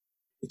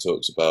he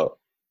talks about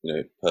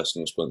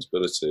personal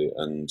responsibility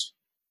and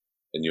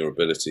your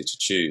ability to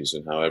choose,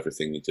 and how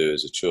everything you do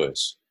is a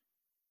choice.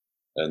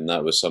 And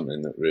that was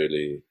something that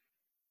really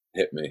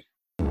hit me.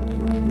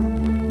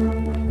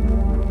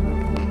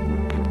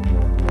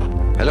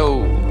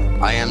 Hello,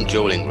 I am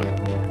Joel Ingram,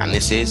 and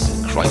this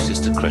is Crisis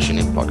to Crushing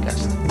It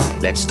podcast.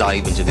 Let's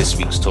dive into this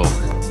week's talk,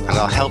 and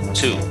I'll help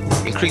to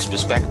increase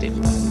perspective,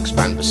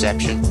 expand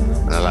perception,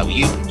 and allow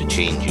you to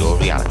change your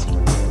reality.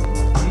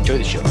 Enjoy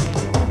the show.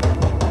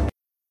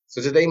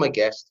 So today my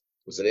guest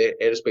was an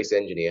aerospace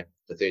engineer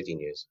for 13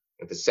 years,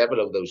 and for several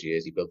of those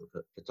years he built a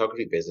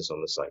photography business on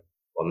the side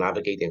while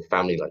navigating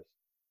family life.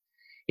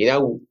 He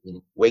now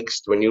wakes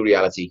to a new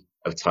reality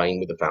of time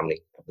with the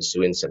family and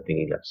pursuing something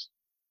he loves.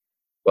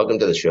 Welcome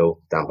to the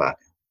show, Dan Barker.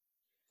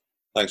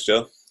 Thanks,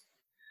 Joe.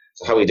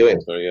 So how are you doing?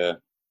 Sorry, good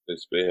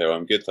to be here.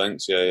 I'm good,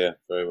 thanks. Yeah,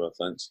 very well,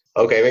 thanks.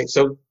 Okay, mate.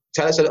 So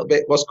tell us a little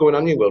bit what's going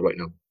on in your world right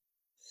now.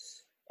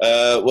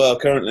 Well,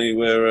 currently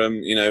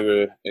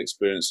we're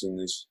experiencing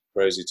these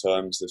crazy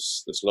times,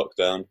 this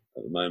lockdown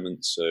at the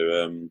moment.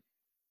 So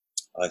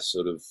I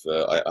sort of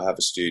I have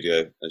a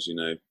studio, as you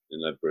know,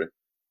 in Ledbury,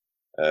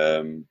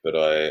 but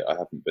I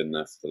haven't been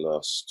there for the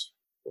last.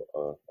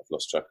 I've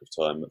lost track of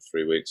time.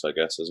 3 weeks, I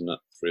guess, isn't it?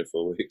 3 or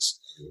 4 weeks.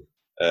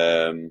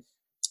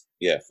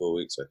 4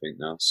 weeks, I think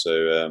now.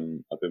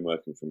 So I've been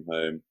working from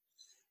home.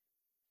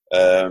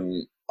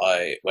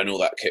 When all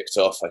that kicked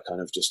off, I kind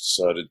of just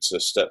decided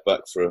to step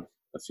back for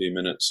a few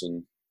minutes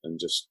and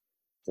just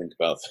think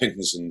about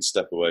things and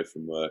step away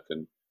from work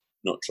and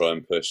not try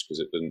and push, because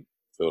it didn't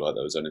feel like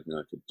there was anything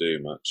I could do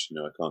much.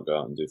 I can't go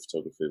out and do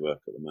photography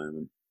work at the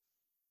moment.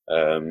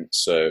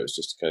 So it was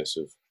just a case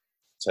of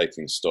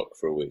taking stock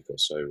for a week or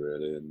so,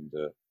 really, and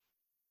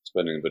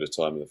spending a bit of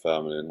time with the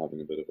family and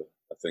having a bit of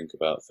a think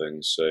about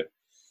things. So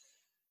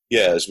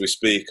yeah, as we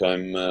speak,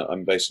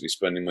 I'm basically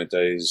spending my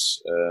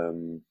days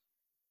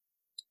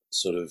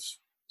sort of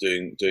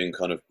doing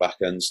kind of back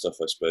end stuff,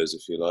 I suppose,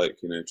 if you like.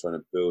 Trying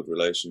to build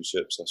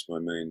relationships. That's my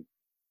main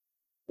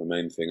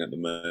thing at the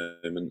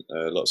moment.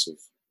 Lots of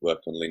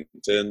work on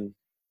LinkedIn,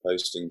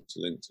 posting to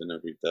LinkedIn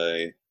every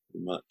day,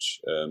 pretty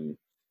much.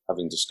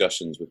 Having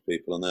discussions with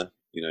people on there.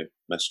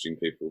 Messaging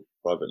people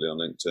privately on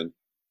LinkedIn.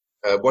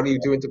 What are you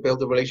doing to build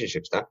the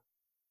relationships, Dan?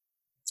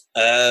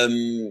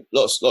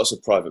 Lots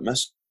of private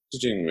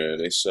messaging,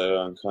 really. So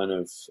I'm kind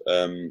of,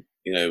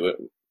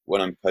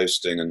 when I'm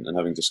posting and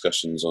having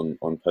discussions on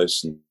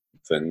posting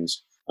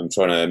things, I'm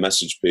trying to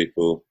message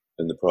people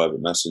in the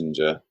private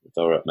messenger,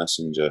 direct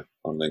messenger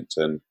on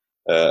LinkedIn,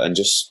 and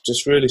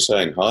just really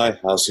saying, hi,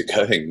 how's it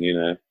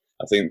going?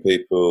 I think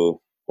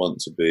people want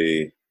to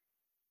be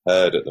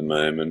heard at the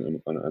moment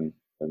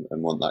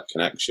and want that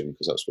connection,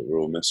 because that's what we're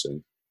all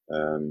missing.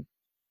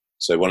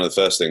 So one of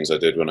the first things I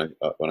did when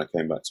I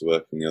came back to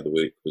work the other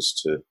week was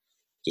to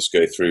just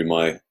go through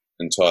my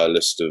entire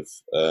list of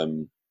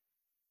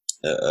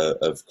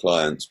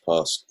clients,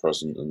 past,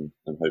 present, and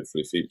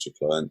hopefully future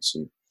clients,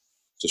 and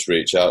just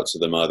reach out to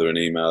them either an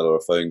email or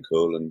a phone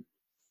call and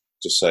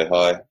just say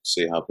hi,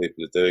 see how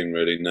people are doing.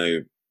 Really,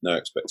 no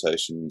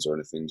expectations or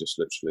anything, just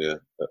literally a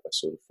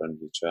sort of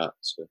friendly chat.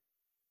 So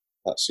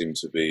that seemed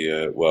to be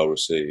well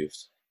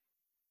received.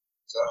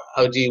 So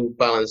how do you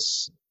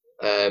balance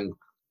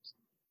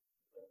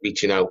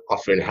reaching out,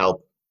 offering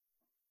help,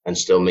 and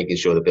still making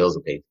sure the bills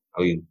are paid?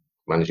 How are you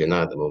managing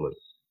that at the moment?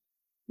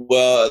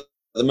 Well, at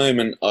the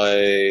moment,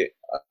 I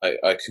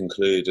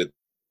concluded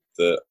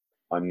that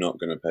I'm not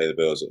going to pay the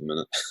bills at the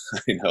minute.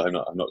 I'm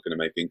not going to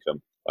make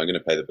income. I'm going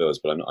to pay the bills,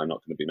 but I'm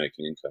not going to be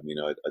making income.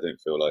 I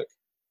don't feel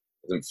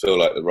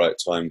like the right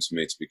time to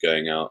me to be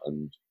going out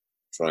and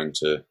trying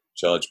to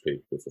charge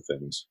people for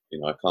things.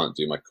 I can't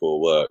do my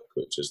core work,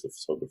 which is the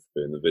photography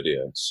and the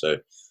video. So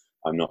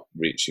I'm not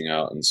reaching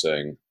out and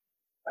saying,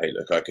 hey,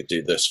 look, I could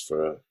do this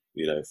for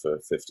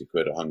 50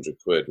 quid, 100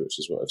 quid, which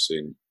is what I've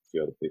seen a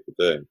few other people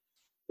doing.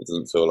 It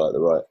doesn't feel like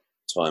the right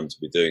time to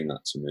be doing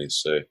that to me.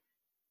 So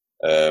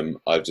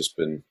I've just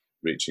been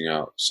reaching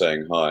out,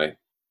 saying hi,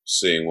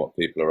 seeing what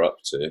people are up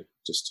to,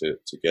 just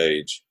to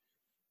gauge.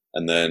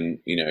 And then,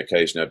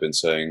 occasionally I've been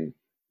saying,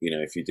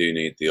 if you do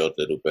need the odd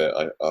little bit,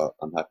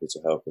 I'm happy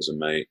to help as a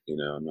mate.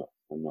 I'm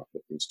not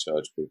looking to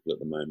charge people at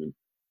the moment.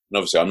 And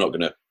obviously I'm not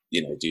going to,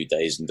 do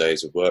days and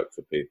days of work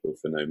for people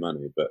for no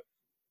money. But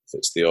if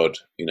it's the odd,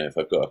 if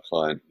I've got a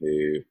client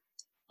who,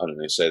 I don't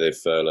know, say they've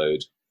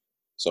furloughed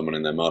someone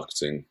in their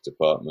marketing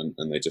department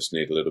and they just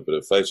need a little bit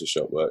of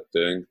Photoshop work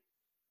doing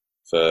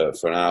for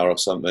an hour or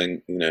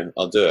something,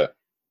 I'll do it.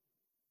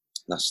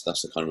 That's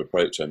the kind of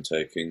approach I'm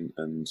taking,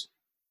 and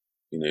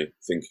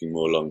thinking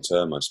more long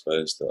term, I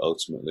suppose, that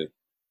ultimately,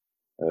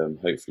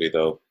 hopefully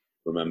they'll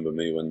remember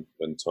me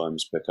when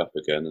times pick up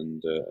again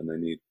and they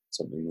need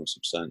something more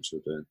substantial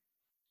doing.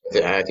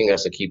 I think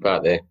that's the key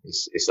part there.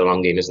 It's the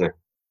long game, isn't it?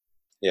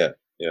 Yeah.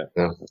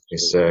 No,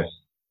 it's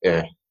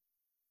yeah.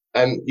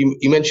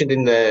 You mentioned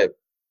in the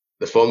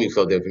form you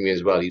filled in for me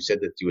as well, you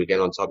said that you were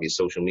getting on top of your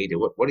social media.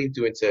 What are you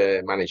doing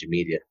to manage your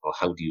media, or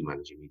how do you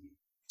manage your media?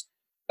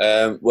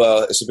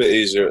 Well, it's a bit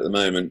easier at the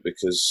moment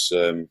because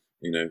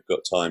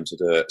got time to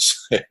do it.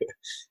 So,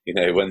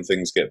 when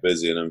things get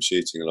busy and I'm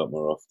shooting a lot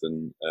more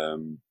often,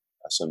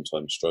 I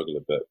sometimes struggle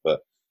a bit.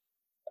 But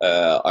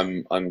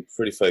I'm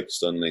pretty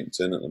focused on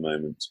LinkedIn at the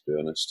moment, to be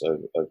honest.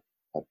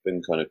 I've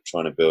been kind of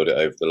trying to build it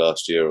over the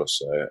last year or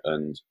so,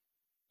 and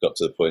got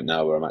to the point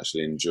now where I'm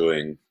actually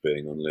enjoying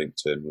being on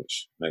LinkedIn,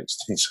 which makes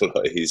things a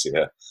lot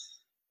easier.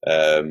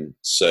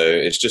 So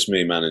it's just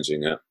me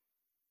managing it.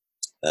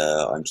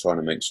 I'm trying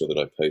to make sure that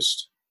I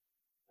post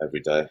every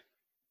day.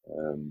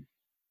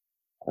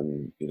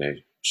 I'm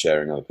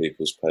sharing other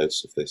people's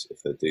posts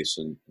if they're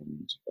decent,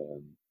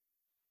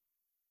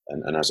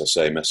 and as I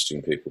say,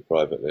 messaging people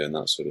privately and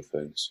that sort of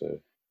thing. So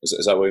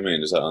is that what you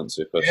mean? Does that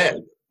answer your question?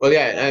 Yeah. Well,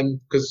 yeah.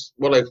 Because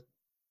when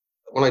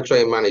I try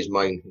and manage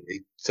mine,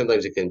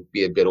 sometimes it can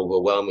be a bit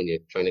overwhelming. You're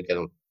trying to get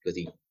on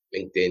bloody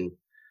LinkedIn,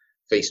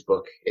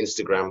 Facebook,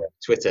 Instagram,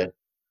 Twitter.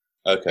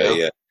 Okay.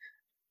 Yeah.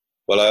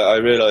 Well, I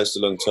realised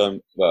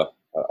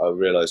I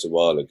realised a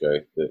while ago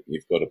that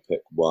you've got to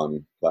pick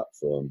one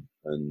platform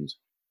and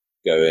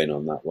go in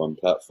on that one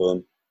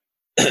platform,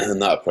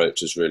 and that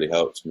approach has really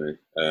helped me.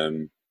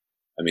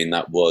 I mean,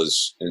 that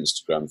was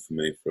Instagram for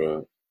me for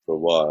a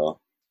while,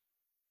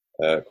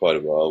 quite a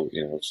while.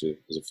 Obviously,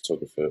 as a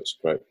photographer, it's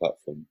a great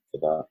platform for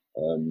that.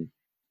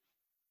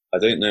 I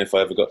don't know if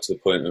I ever got to the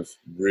point of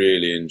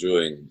really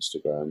enjoying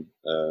Instagram.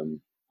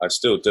 I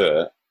still do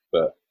it,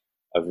 but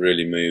I've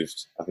really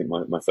moved. I think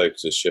my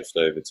focus has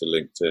shifted over to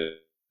LinkedIn,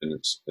 and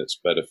it's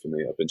better for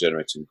me. I've been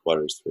generating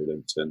inquiries through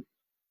LinkedIn,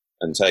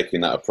 and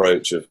taking that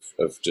approach of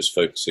just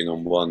focusing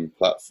on one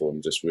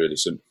platform just really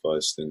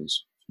simplifies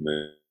things for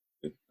me,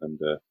 and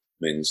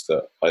means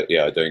that I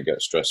don't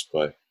get stressed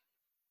by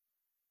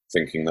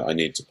thinking that I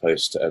need to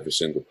post to every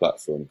single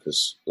platform,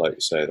 because, like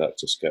you say, that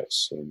just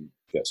gets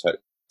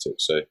hectic.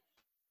 So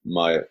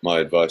my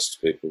advice to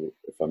people,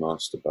 if I'm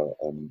asked about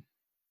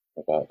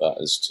that,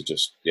 is to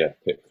just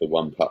pick the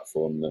one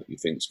platform that you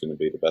think is going to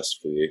be the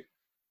best for you,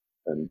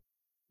 and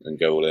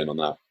go all in on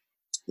that.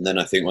 And then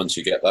I think once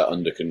you get that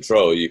under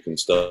control, you can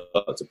start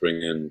to bring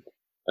in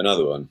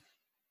another one.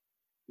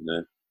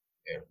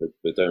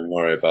 But don't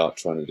worry about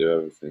trying to do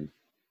everything.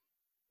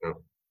 No,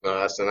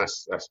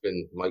 that's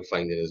been my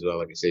finding as well.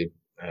 Like I say,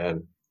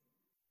 I'm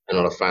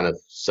not a fan of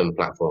some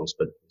platforms,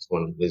 but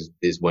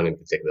there's one in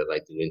particular that I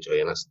do enjoy,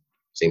 and that's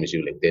same as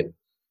you, LinkedIn.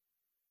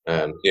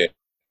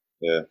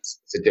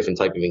 It's a different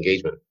type of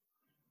engagement.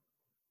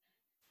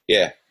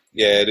 Yeah,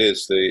 it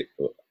is.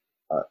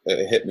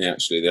 It hit me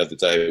actually the other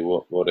day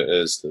what it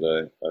is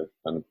that I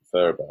kind of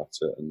prefer about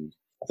it, and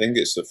I think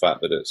it's the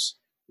fact that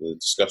the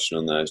discussion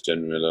on there is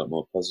generally a lot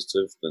more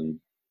positive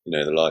than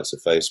the likes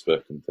of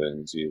Facebook and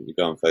things. You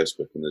go on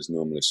Facebook and there's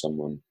normally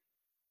someone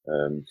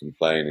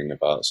complaining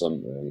about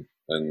something,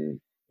 and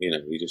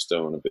you just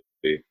don't want to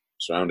be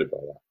surrounded by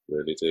that,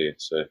 really, do you?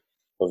 So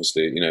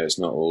obviously, it's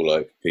not all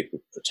like people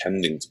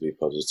pretending to be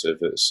positive.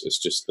 It's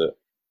just that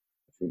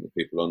I think the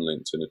people on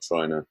LinkedIn are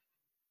trying to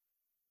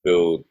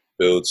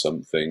build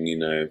something,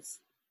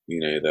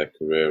 their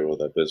career or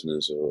their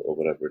business or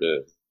whatever it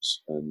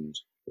is, and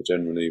they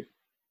generally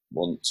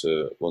want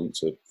to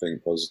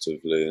think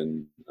positively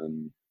and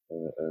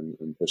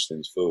push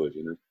things forward.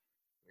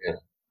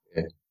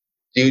 Yeah.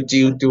 Do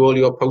you do all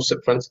your posts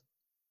up front?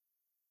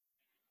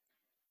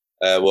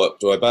 What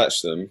do I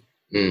batch them?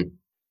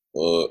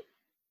 Or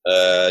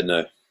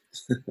no.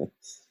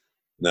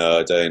 No,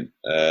 I don't.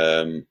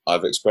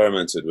 I've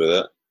experimented with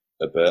it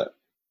a bit,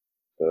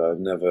 but I've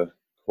never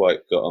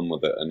quite got on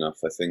with it enough.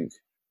 I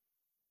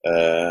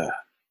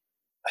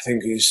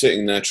think you're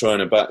sitting there trying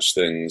to batch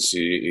things,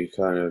 you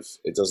kind of,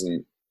 it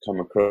doesn't come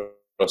across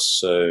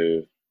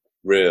so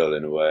real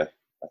in a way,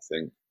 I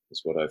think,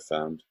 is what I've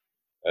found.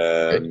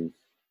 I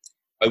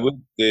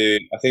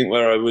think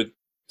where I would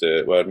do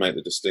it, where I'd make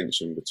the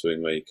distinction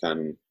between where you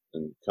can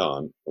and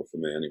can't, or for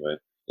me anyway,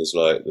 is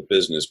like the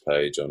business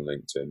page on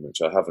LinkedIn,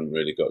 which I haven't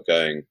really got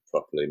going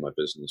properly, my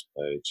business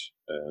page.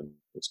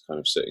 It's kind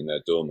of sitting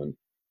there dormant.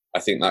 I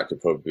think that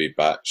could probably be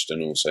batched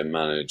and also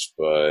managed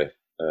by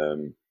a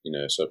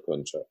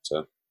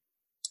subcontractor.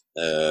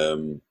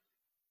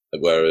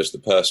 Whereas the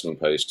personal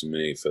page to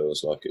me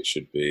feels like it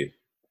should be,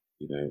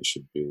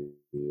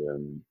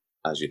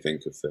 as you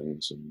think of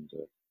things and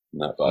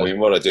that. But I mean,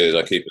 what I do is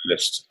I keep a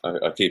list.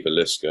 I keep a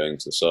list going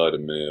to the side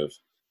of me of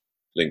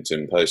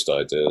LinkedIn post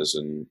ideas,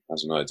 and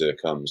as an idea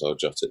comes, I'll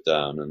jot it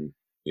down, and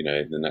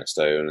the next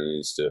day when I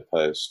need to do a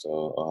post,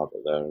 I'll have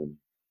it there and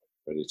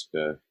ready to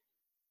go.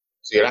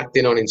 So you're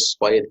acting on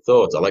inspired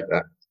thoughts. I like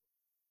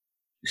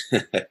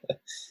that.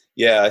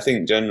 Yeah, I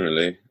think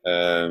generally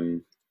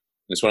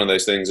it's one of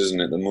those things,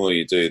 isn't it? The more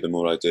you do, the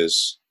more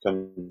ideas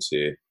come to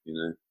you.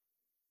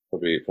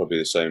 Probably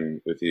the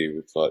same with you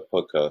with like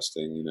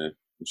podcasting.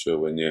 I'm sure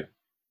when you're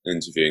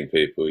interviewing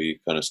people, you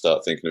kind of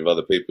start thinking of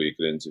other people you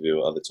could interview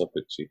or other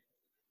topics you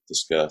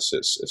discuss.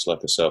 It's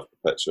like a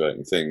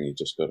self-perpetuating thing. You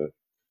just got to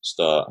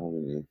start,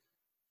 haven't you?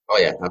 Oh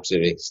yeah,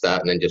 absolutely.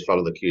 Start and then just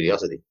follow the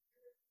curiosity.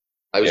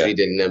 I was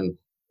reading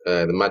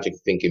the Magic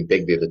of Thinking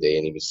Big the other day,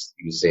 and he was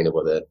saying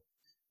about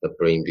the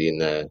brain being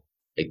a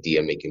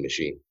idea making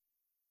machine.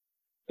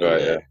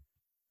 Right.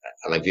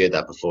 and I've heard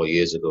that before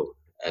years ago.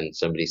 And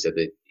somebody said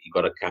that you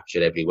got to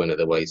capture everyone,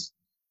 otherwise,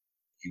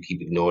 if you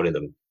keep ignoring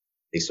them,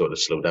 they sort of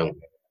slow down.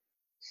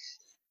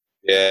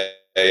 Yeah.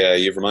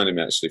 You've reminded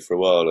me actually. For a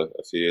while, a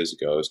few years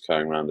ago, I was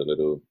carrying around a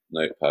little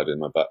notepad in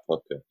my back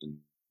pocket and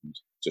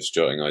just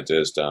jotting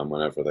ideas down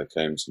whenever they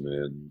came to me.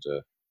 And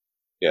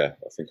yeah,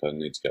 I think I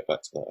need to get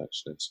back to that.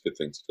 Actually, it's a good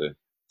thing to do.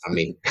 I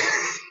mean,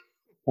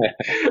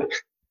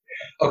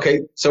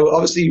 okay. So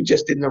obviously, you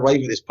just didn't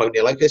arrive at this point in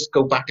your life. Let's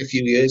go back a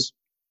few years.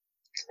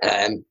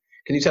 Can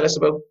you tell us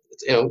about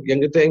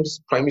younger days,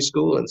 primary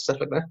school, and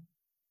stuff like that?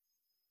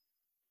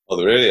 Oh,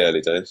 the really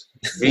early days.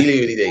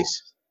 Really early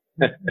days.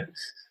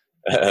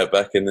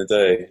 Back in the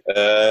day.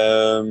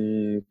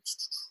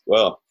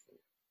 Well,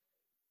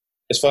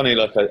 it's funny.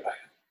 Like I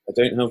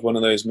don't have one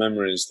of those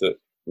memories that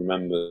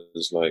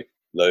remembers like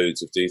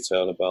loads of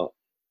detail about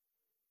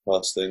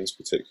past things,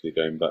 particularly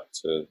going back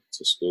to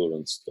school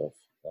and stuff.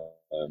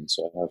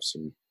 So I have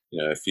some,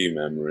 a few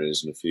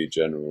memories and a few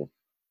general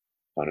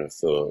kind of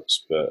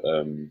thoughts, but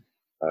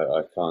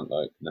I can't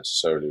like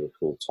necessarily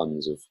recall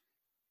tons of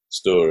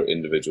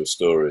individual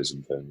stories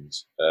and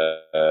things.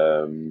 But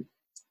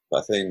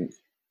I think,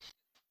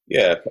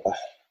 yeah,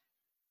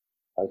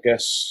 I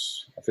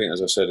think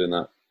as I said in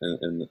that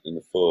in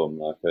the form,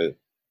 like I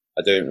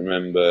don't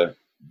remember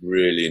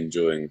really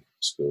enjoying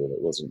school.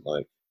 It wasn't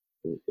like,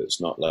 it's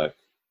not like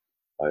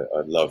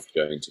I loved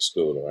going to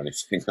school or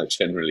anything. I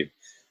generally,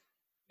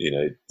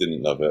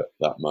 didn't love it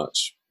that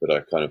much, but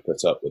I kind of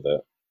put up with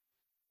it.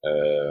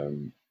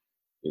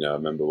 I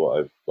remember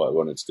what I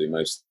wanted to do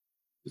most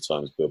of the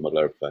time was build model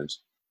airplanes,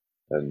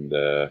 and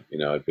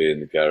I'd be in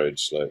the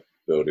garage like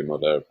building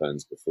model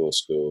airplanes before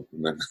school,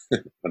 and then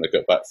when I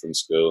got back from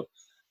school,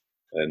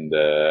 and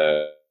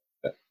doing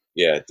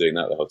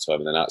that the whole time,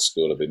 and then at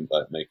school I've been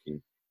like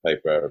making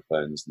paper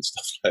airplanes and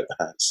stuff like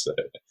that. So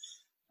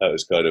that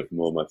was kind of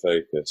more my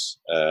focus.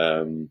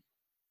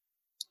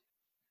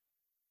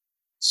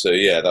 So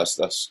yeah,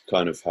 that's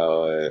kind of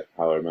how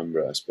I remember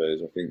it. I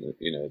suppose I think that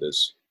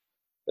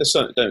there's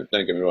some, don't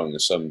get me wrong,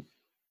 there's some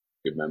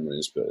good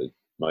memories, but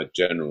my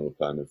general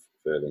kind of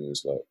feeling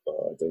is like,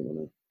 oh, I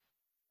don't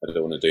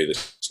want to do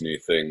this new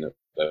thing that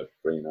they're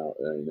bringing out.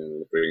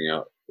 They're bringing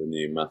out the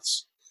new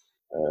maths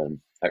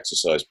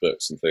exercise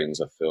books and things.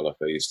 I feel like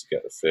I used to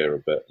get the fear a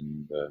bit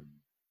and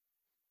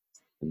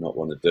not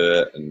want to do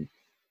it. And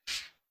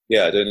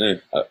yeah, I don't know.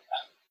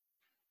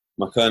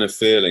 My kind of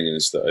feeling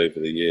is that over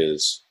the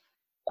years,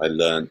 I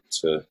learned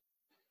to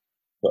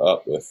put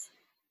up with,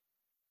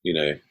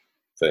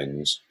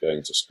 things,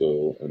 going to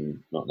school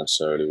and not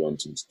necessarily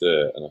wanting to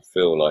do it. And I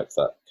feel like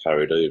that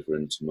carried over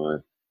into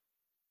my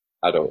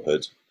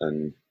adulthood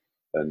and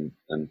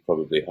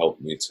probably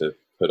helped me to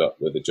put up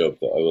with a job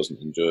that I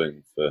wasn't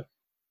enjoying for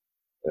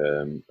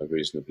a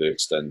reasonably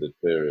extended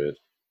period.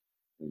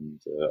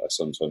 And I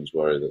sometimes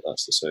worry that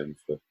that's the same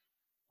for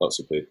lots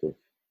of people.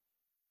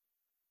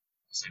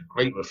 It's a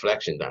great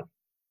reflection, Dan.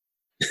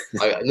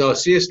 No,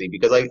 seriously,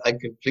 because I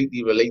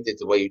completely related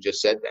to what you just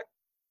said then.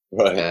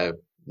 Right.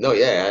 No,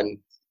 yeah, and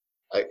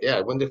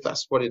I wonder if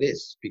that's what it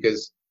is,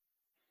 because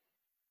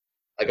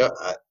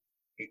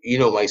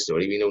my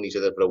story. We've known each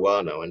other for a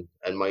while now, and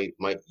you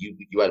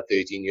had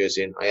 13 years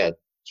in, I had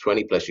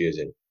 20 plus years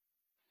in.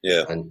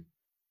 Yeah. And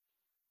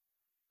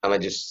I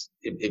just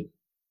it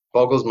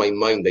boggles my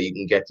mind that you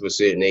can get to a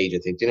certain age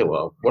and think,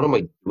 what am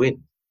I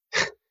doing?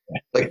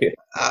 Like,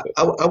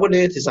 how on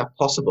earth is that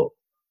possible?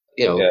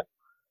 Yeah.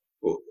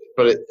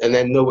 But and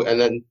then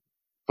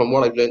from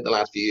what I've learned the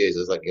last few years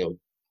is like,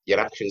 your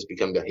actions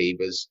become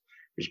behaviors,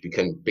 which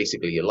become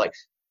basically your life.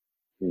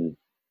 Mm.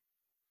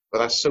 But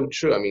that's so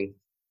true. I mean,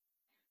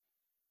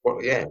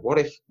 what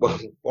if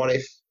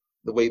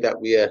the way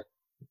that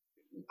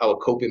our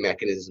coping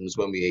mechanisms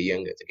when we are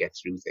younger to get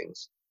through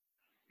things,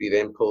 we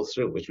then pull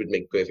through, which would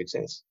make perfect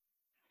sense.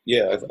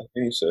 Yeah, I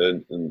think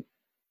so. And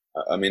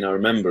I mean, I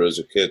remember as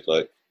a kid,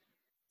 like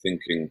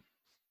thinking,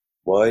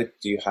 why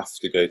do you have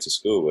to go to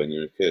school when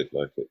you're a kid?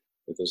 Like it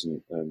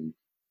doesn't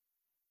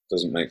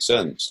make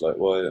sense. Like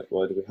why do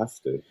we have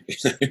to?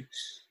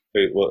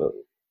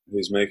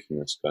 Who's making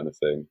this kind of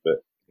thing?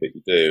 But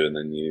you do, and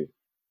then you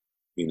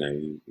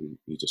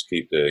just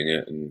keep doing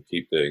it and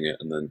keep doing it,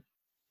 and then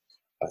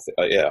I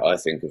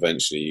think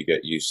eventually you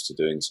get used to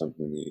doing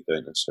something that you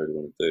don't necessarily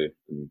want to do.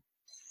 And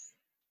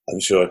I'm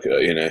sure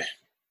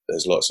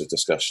there's lots of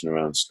discussion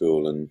around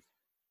school and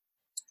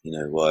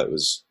why it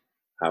was,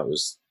 how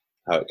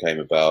it came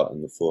about,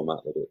 and the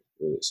format that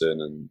it's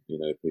in, and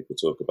people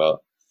talk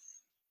about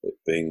it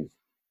being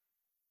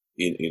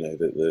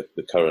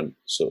the current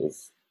sort of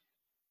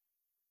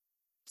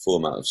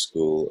format of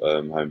school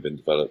having been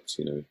developed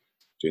during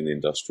the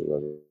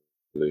Industrial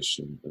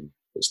Revolution, and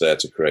it's there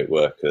to create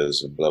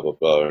workers and blah blah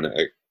blah, and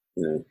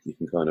you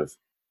can kind of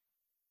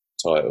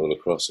tie it all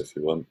across if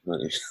you want,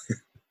 don't you?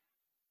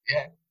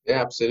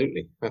 Yeah,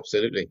 absolutely.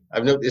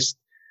 I've noticed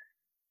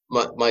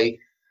with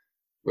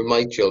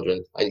my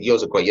children, and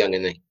yours are quite young,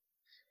 aren't they?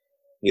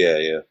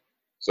 Yeah.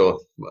 So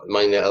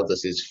my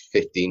eldest is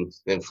 15,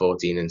 then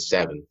 14, and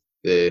 7.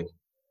 The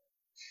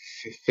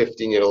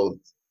 15-year-old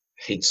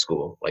hates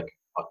school. Like,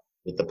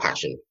 with the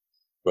passion.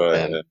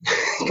 Right.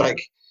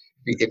 Like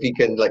if he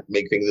can like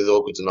make things as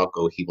awkward to not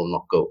go, he will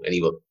not go, and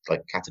he will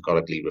like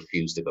categorically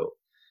refuse to go.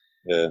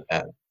 Yeah.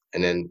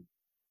 And then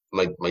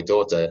my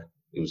daughter,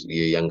 who's a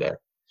year younger,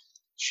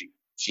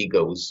 she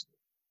goes.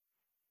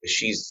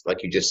 She's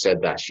like you just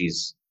said that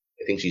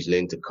I think she's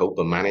learned to cope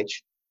and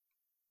manage.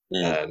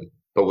 But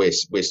I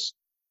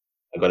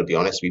got to be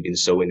honest, we've been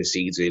sowing the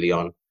seeds early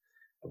on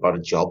about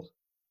a job,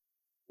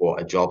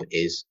 what a job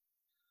is.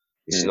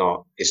 It's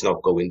not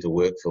going to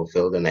work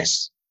fulfilled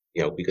unless,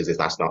 because if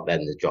that's not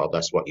then the job,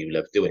 that's what you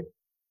love doing.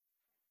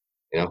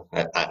 I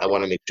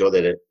want to make sure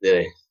that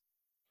they're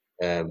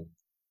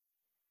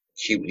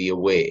acutely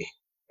aware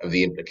of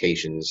the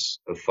implications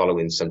of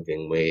following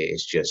something where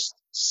it's just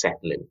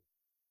settling.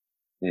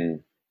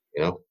 Because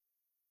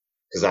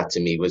that to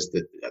me was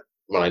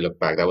when I look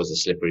back, that was a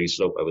slippery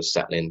slope. I was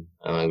settling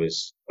and I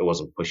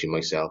wasn't pushing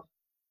myself.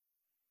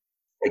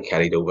 I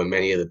carried over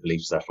many of the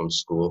beliefs that from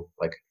school.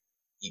 Like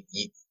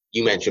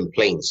you mentioned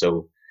planes,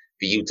 so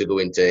for you to go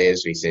into the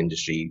aerospace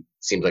industry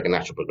seems like a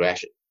natural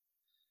progression.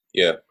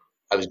 Yeah.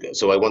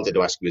 So I wanted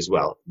to ask you as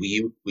well. Were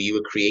you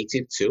a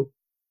creative too?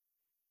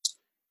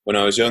 When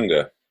I was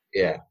younger?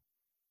 Yeah.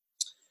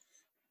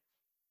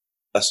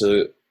 That's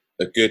a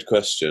good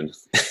question.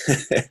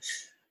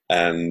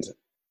 And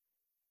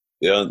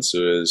the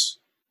answer is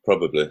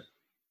probably,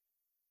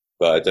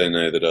 but I don't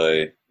know that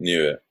I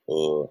knew it.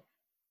 Or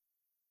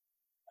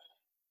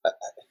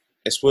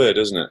it's weird,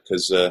 isn't it?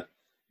 Because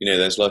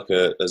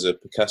there's a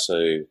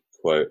Picasso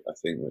quote, I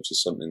think, which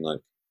is something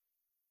like,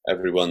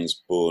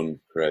 "Everyone's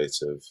born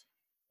creative,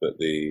 but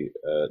the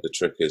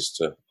trick is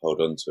to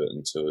hold on to it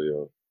until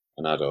you're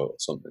an adult," or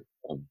something.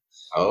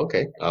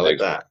 Okay, I like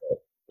that.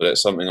 But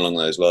it's something along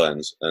those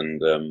lines,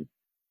 and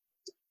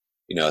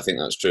I think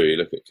that's true. You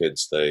look at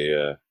kids;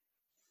 they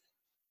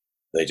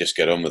just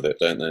get on with it,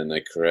 don't they? And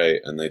they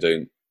create, and they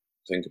don't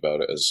think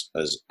about it as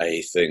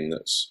a thing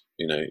that's,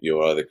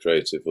 you're either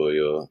creative or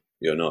you're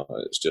not.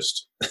 It's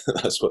just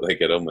that's what they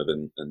get on with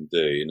and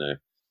do,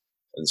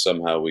 and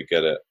somehow we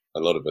get it. A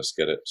lot of us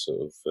get it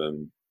sort of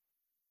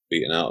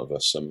beaten out of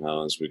us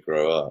somehow as we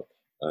grow up.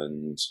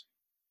 And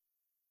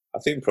I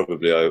think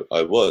probably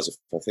I was, if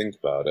I think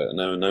about it.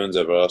 No one's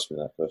ever asked me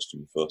that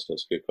question before, so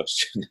that's a good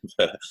question.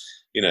 But,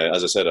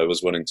 as I said, I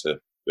was wanting to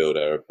build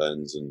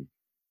aeroplanes and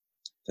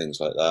things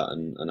like that,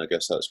 and I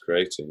guess that's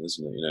creating,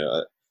 isn't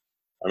it?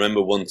 I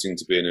remember wanting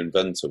to be an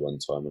inventor one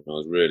time when I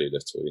was really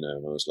little,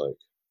 and I was like,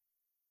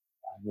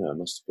 I don't know, I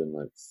must have been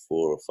like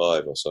 4 or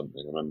 5 or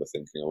something. I remember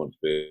thinking I want to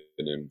be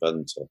an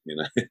inventor,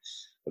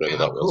 whatever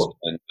that was. Cool.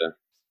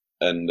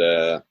 And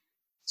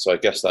so I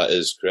guess that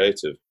is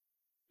creative.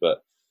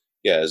 But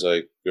yeah, as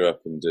I grew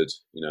up and did,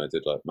 I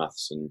did like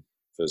maths and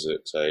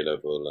physics A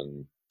level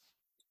and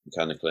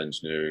mechanical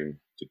engineering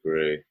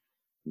degree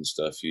and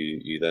stuff,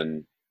 you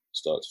then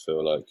start to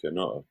feel like you're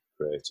not a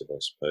creative, I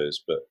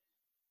suppose. But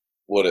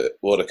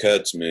what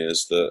occurred to me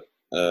is that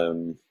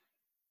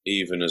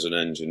even as an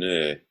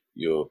engineer,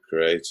 you're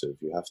creative.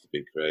 You have to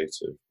be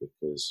creative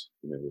because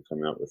you're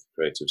coming up with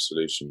creative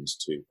solutions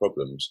to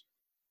problems.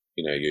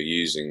 You're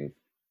using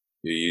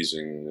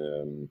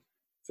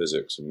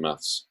physics and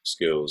maths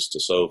skills to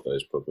solve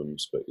those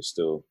problems, but you're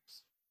still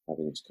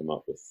having to come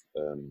up with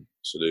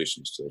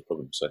solutions to those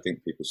problems. So I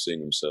think people seeing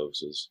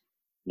themselves as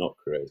not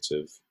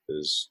creative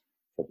is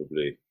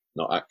probably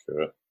not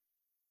accurate.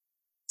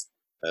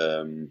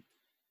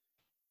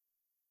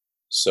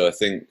 So I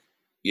think,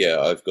 yeah,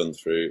 I've gone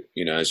through,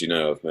 as you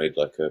know, I've made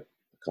like a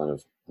kind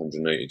of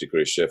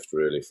 180-degree shift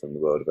really from the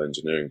world of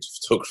engineering to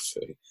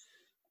photography,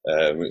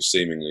 which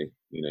seemingly,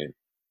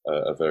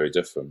 are very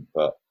different.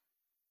 But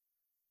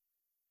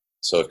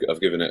so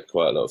I've given it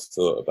quite a lot of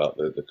thought about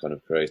the kind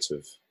of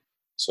creative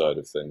side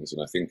of things,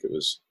 and I think it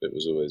was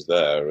always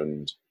there,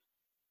 and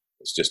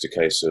it's just a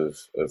case of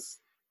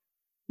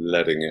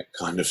letting it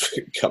kind of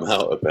come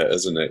out a bit,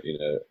 isn't it?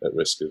 At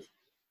risk of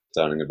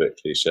sounding a bit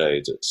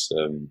cliched, it's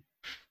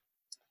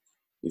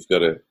you've got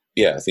to,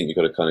 I think you've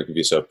got to kind of give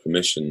yourself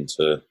permission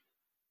to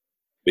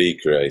be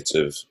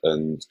creative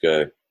and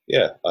go,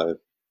 yeah, I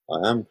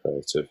am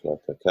creative,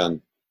 like I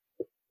can.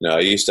 I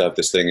used to have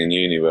this thing in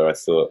uni where I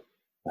thought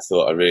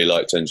I really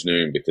liked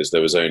engineering because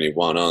there was only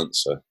one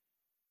answer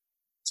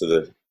to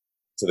the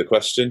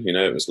question.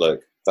 It was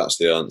like, that's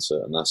the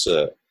answer and that's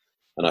it.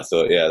 And I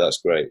thought, yeah, that's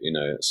great.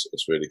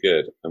 It's really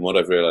good. And what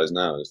I've realized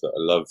now is that I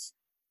love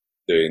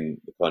doing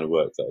the kind of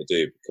work that I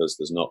do because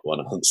there's not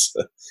one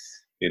answer.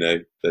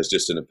 There's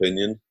just an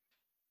opinion.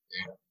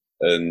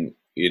 Yeah. And,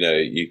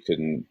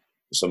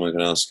 someone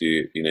can ask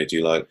you, do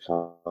you like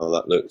how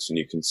that looks? And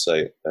you can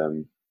say,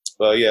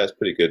 well, yeah, it's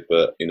pretty good,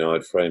 but,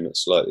 I'd frame it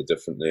slightly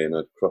differently and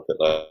I'd crop it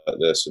like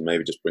this and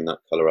maybe just bring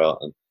that colour out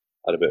and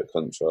add a bit of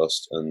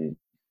contrast. And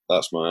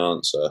that's my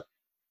answer.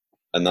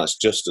 And that's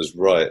just as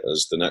right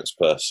as the next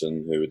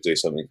person who would do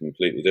something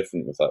completely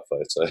different with that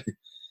photo.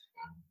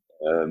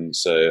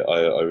 So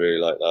I really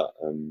like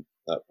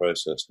that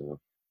process now.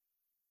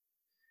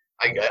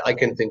 I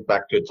can think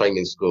back to a time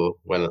in school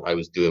when I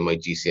was doing my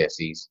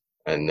GCSEs,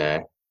 and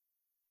I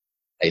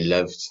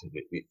loved.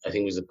 I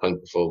think it was the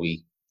point before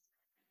we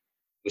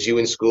Was you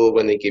in school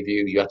when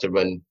you had to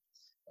run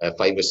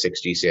 5 or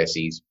 6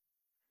 GCSEs,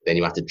 then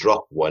you had to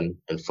drop one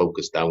and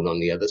focus down on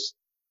the others?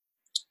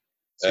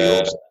 So you Uh,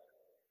 always,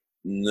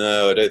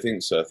 no, I don't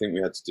think so. I think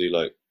we had to do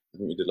I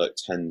think we did like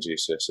 10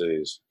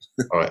 GCSEs.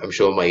 all right, I'm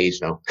showing my age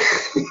now.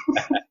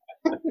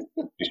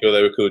 You sure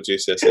they were called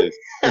GCSEs?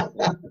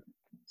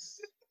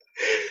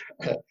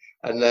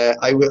 And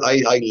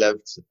I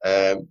loved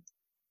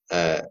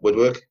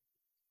woodwork,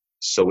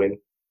 sewing,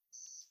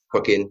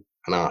 cooking,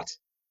 and art,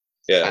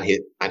 Yeah,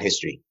 and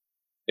history.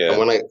 yeah,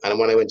 And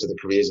when I went to the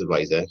careers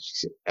advisor,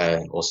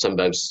 or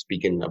sometimes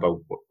speaking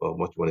about what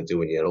you want to do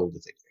when you're older,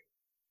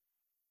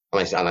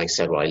 and I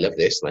said, well, I love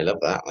this, and I love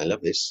that, and I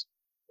love this.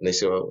 And they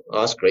said, well,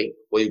 that's great.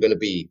 Well, you're going to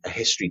be a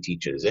history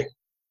teacher, is it?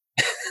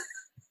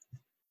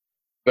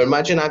 But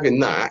imagine having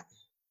that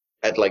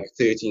at like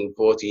 13,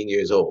 14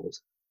 years old,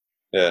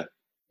 yeah,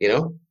 you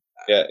know?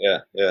 yeah, yeah,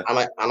 yeah,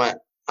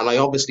 And I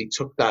obviously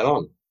took that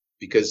on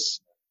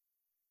because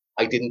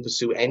I didn't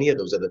pursue any of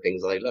those other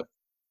things that I loved.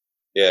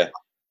 yeah,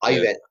 I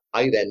yeah, then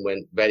I then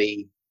went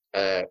very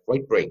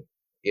right brain,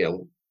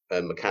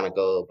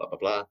 mechanical, blah blah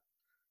blah,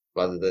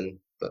 rather than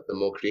the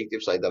more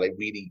creative side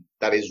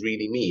that is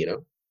really me,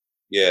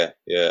 yeah,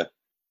 yeah.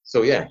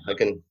 So yeah, I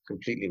can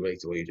completely relate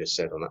to what you just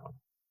said on that one.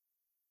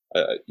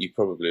 You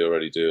probably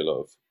already do a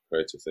lot of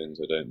creative things.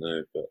 I don't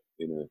know, but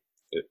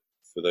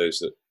for those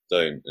that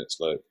don't, it's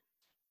like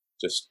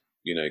just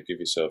give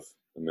yourself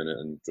a minute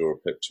and draw a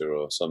picture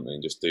or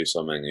something. Just do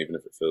something, even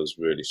if it feels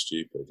really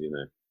stupid.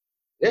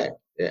 Yeah,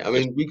 yeah. I Just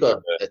mean, we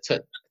got a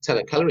ton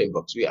of coloring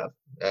books we have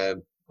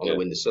on the yeah,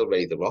 windowsill,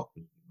 ready to rock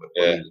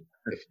yeah.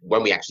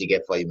 when we actually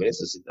get 5 minutes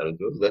to sit down and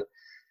do it. But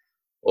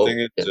The oh, thing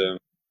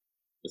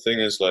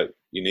is, yeah, like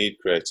you need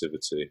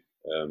creativity.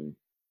 Um,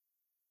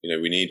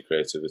 we need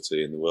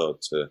creativity in the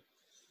world to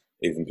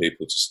even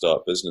people to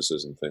start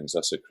businesses and things.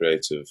 That's a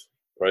creative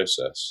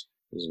process,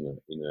 isn't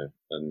it?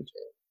 And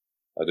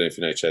I don't know if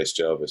you know Chase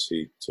Jarvis.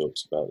 He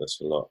talks about this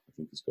a lot. I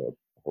think he's got a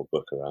whole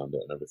book around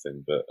it and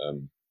everything. But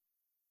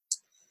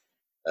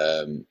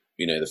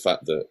the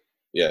fact that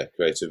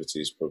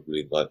creativity is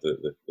probably like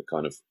the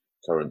kind of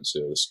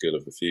currency or the skill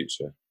of the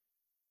future,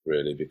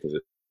 really, because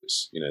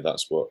it's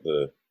that's what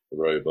the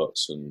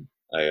robots and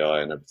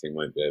AI and everything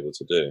won't be able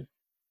to do.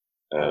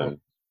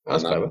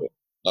 that's And clever.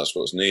 that's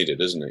what's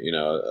needed, isn't it?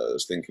 I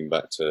was thinking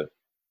back to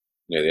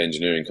the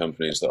engineering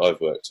companies that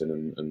I've worked in,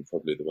 and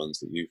probably the ones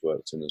that you've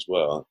worked in as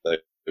well. They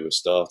were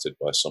started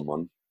by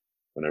someone,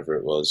 whenever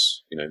it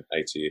was,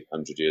 80,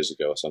 100 years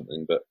ago or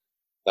something. But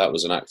that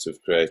was an act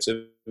of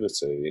creativity.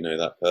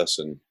 That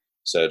person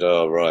said,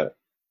 "Oh, right,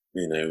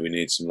 we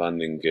need some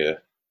landing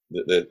gear.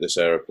 This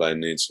aeroplane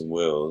needs some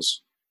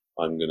wheels.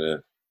 I'm going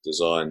to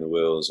design the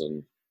wheels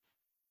and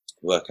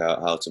work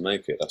out how to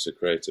make it." That's a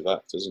creative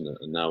act, isn't it?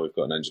 And now we've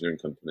got an engineering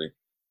company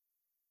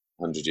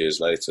 100 years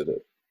later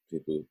that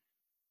people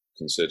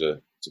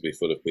consider to be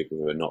full of people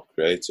who are not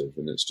creative,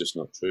 and it's just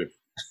not true.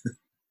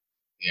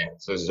 Yeah,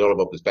 so it's all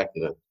about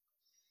perspective then.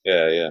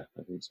 Yeah,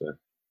 I think so.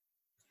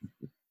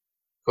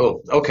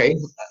 Cool. Okay.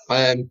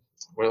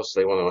 What else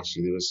did I want to ask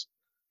you? There was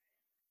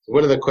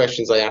one of the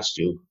questions I asked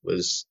you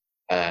was,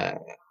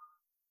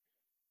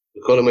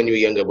 recalling when you were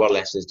younger, what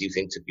lessons do you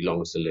think took you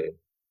longest to learn?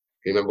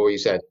 Do you remember what you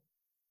said?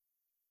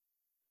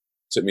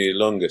 Took me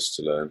longest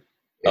to learn.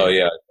 Oh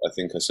Yeah, yeah, I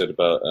think I said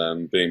about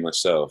being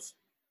myself.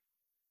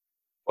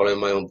 following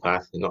my own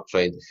path and not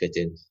trying to fit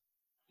in.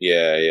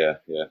 Yeah.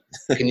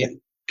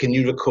 Can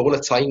you recall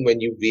a time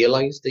when you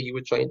realized that you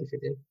were trying to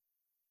fit in?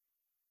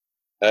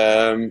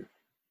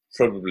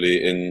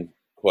 Probably in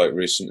quite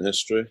recent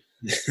history,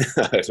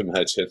 I'd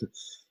imagine.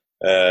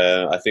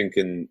 I think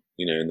in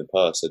the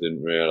past I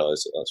didn't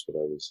realise that that's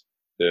what I was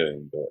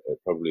doing, but it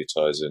probably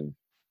ties in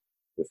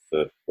with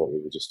what we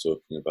were just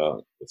talking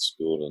about with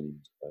school and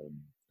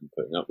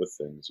putting up with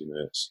things.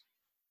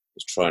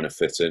 It's trying to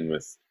fit in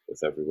with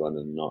everyone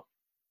and not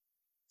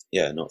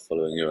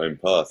following your own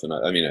path. And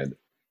I mean,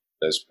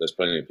 there's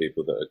plenty of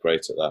people that are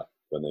great at that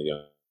when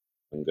they're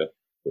younger,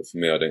 but for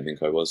me, I don't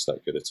think I was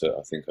that good at it.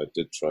 I think I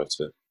did try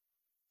to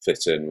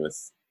fit in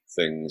with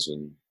things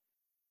and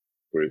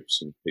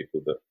groups and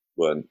people that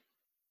weren't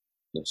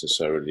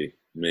necessarily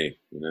me.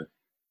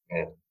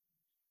 Yeah,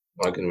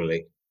 I can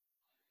relate.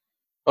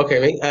 Okay,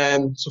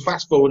 mate. So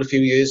fast forward a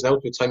few years now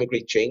to a time of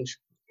great change.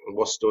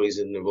 What stories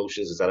and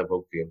emotions does that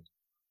evoke for you?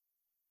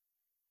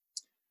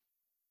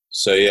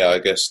 So yeah, I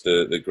guess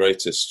the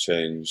greatest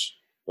change.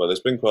 Well,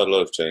 there's been quite a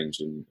lot of change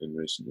in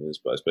recent years,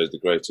 but I suppose the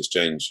greatest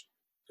change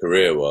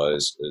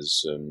career-wise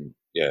is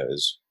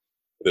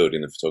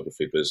building the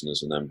photography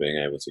business and then being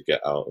able to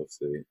get out of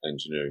the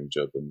engineering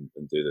job and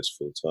do this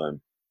full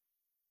time.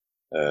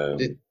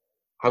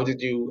 How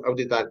did you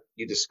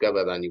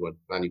discover that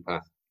new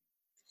path?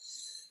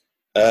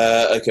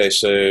 Okay,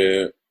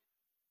 so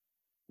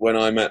when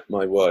I met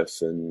my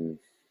wife in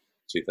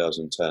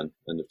 2010,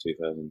 end of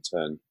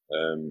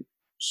 2010,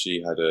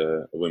 she had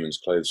a women's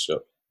clothes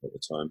shop at the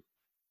time,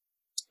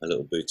 a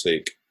little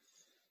boutique,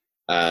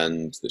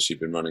 and that she'd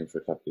been running for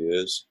a couple of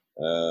years.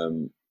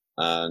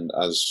 And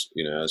as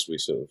we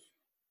sort of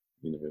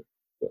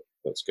got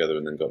got together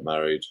and then got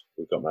married.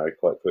 We got married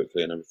quite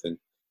quickly and everything.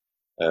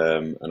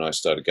 And I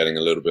started getting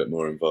a little bit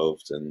more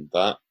involved in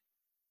that.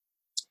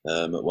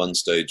 At one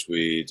stage,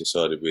 we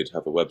decided we'd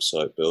have a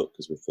website built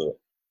because we thought,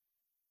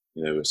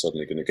 we're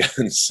suddenly going to go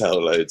and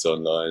sell loads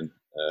online.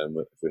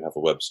 If we have a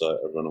website,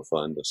 everyone will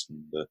find us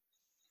and we'll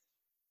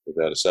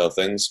be able to sell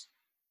things.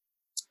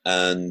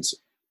 And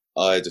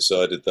I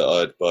decided that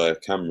I'd buy a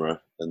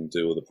camera and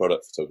do all the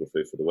product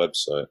photography for the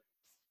website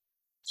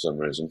for some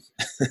reason.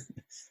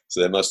 So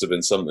there must have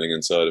been something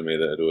inside of me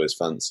that had always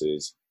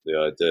fancied the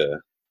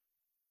idea.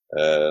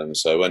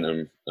 So I went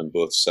and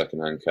bought a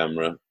second-hand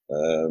camera.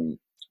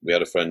 We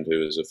had a friend who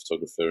was a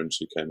photographer, and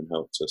she came and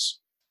helped us,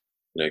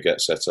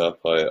 get set up.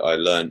 I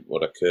learned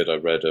what I could. I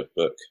read a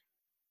book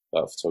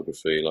about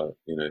photography, like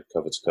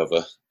cover to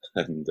cover,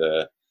 and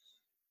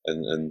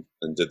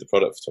did the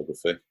product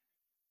photography.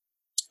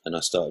 And I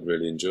started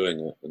really enjoying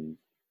it and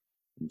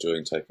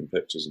enjoying taking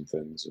pictures and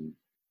things.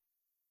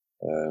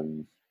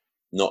 And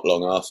not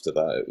long after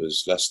that, it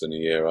was less than a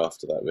year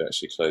after that, we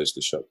actually closed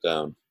the shop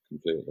down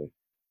completely.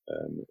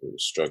 We were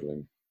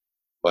struggling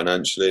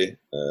financially.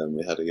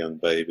 We had a young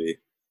baby,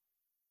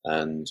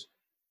 and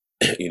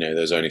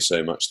there's only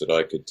so much that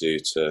I could do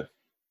to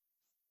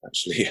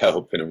actually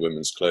help in a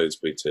women's clothes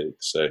boutique.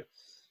 So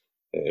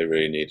it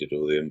really needed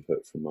all the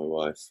input from my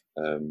wife,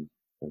 and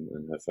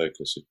her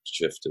focus had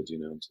shifted,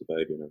 onto the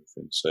baby and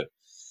everything. So,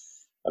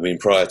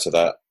 prior to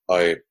that,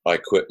 I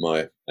quit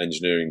my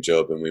engineering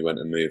job and we went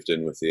and moved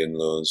in with the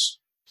in-laws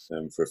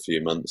for a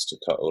few months to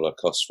cut all our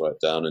costs right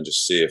down and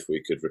just see if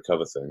we could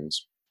recover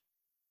things.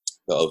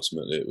 But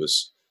ultimately, it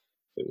was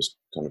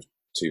kind of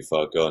too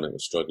far gone. It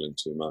was struggling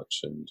too much,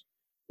 and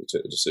we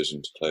took the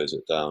decision to close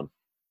it down.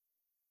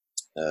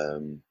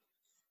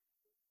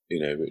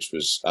 Which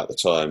was at the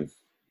time,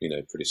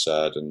 pretty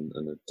sad and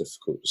a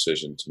difficult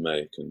decision to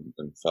make, and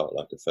felt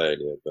like a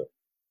failure. But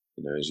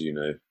as you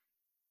know,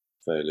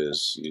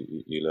 failures,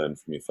 you learn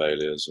from your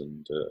failures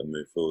and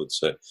move forward.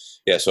 So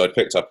so I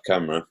picked up a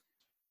camera,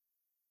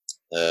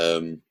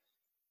 and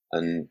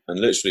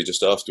literally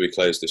just after we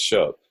closed the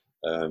shop,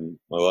 my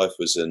wife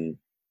was in.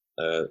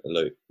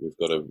 We've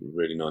got a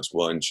really nice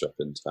wine shop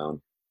in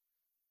town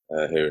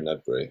here in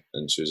Ledbury,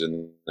 and she was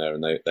in there,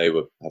 and they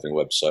were having a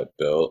website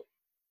built,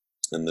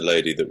 and the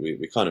lady that we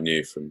kind of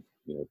knew from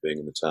being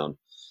in the town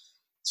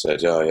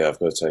said, "Oh yeah, I've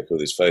got to take all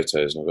these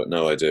photos, and I've got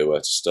no idea where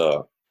to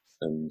start."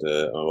 And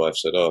my wife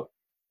said, "Oh,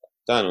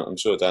 Dan, I'm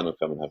sure Dan will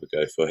come and have a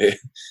go for you."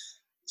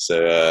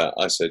 So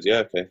I said,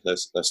 "Yeah, okay,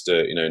 let's do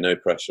it." No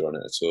pressure on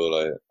it at all.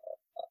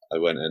 I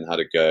went and had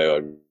a go.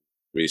 I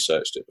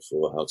researched it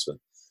before how to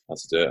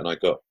do it, and I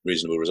got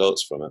reasonable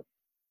results from it.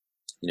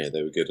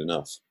 They were good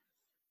enough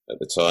at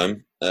the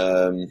time.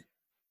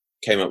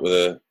 Came up with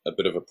a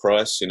bit of a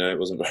price. It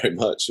wasn't very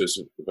much. It was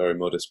a very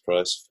modest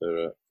price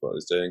for what I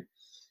was doing,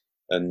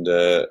 and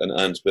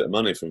earned a bit of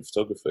money from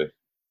photography.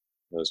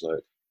 I was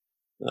like,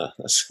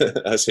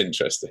 that's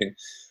interesting.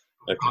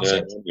 I can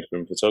earn money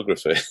from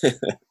photography.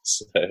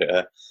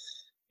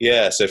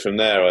 So from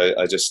there,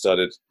 I just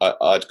started.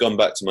 I'd gone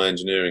back to my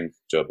engineering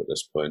job at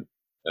this point,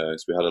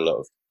 because we had a lot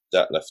of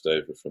debt left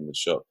over from the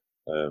shop.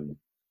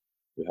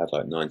 We had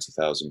like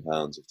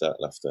 £90,000 of debt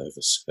left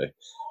over, so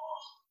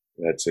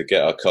we had to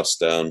get our costs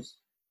down.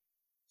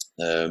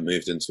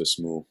 Moved into a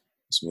small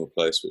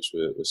place, which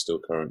we're still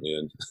currently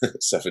in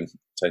 7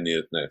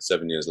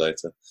 years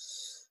later.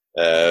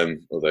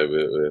 Although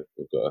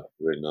we've got a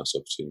really nice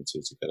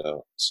opportunity to get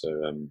out.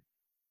 So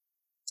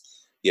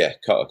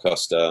cut our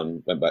costs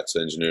down, went back to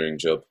the engineering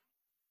job,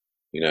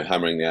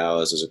 hammering the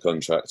hours as a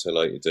contractor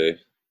like you do,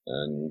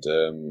 and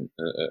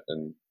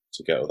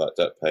to get all that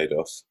debt paid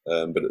off.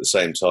 But at the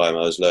same time,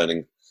 I was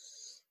learning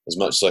as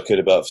much as I could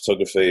about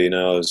photography.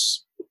 I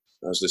was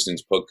listening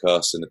to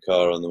podcasts in the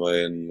car on the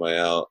way in, way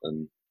out,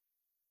 and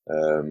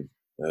I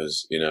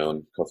was,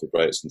 on coffee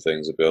breaks and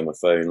things, I'd be on my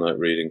phone, like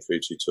reading through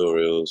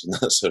tutorials and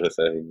that sort of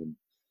thing,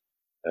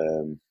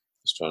 and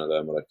just trying to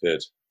learn what I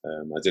could.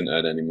 I didn't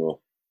earn any more.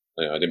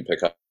 I didn't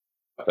pick up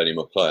any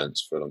more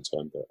clients for a long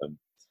time, but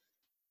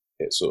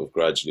it sort of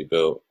gradually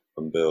built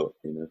and built.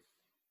 It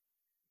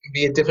can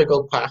be a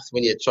difficult path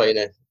when you're trying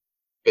to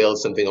build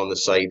something on the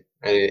side,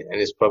 and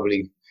it's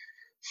probably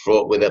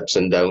fraught with ups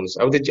and downs.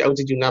 How did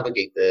you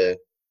navigate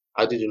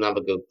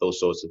those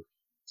sorts of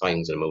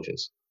times and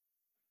emotions?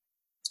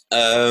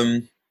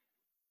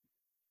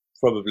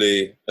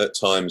 Probably at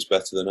times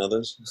better than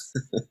others,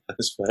 I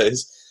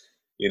suppose.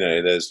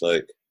 There's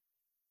like,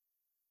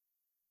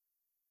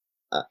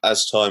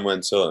 as time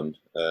went on,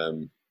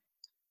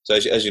 so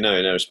as you know,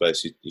 in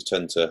aerospace, you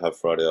tend to have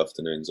Friday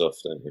afternoons off,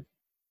 don't you?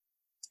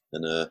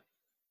 And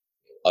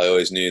I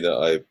always knew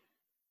that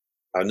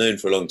I've known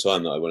for a long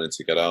time that I wanted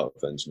to get out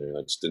of engineering.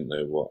 I just didn't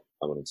know what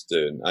I wanted to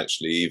do. And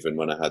actually, even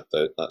when I had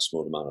that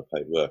small amount of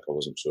paid work, I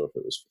wasn't sure if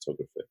it was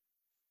photography.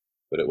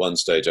 But at one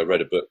stage, I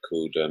read a book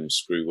called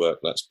Screw Work,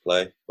 Let's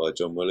Play by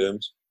John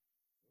Williams.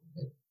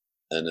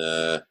 And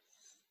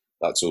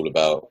that's all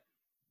about,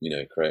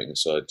 creating a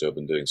side job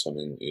and doing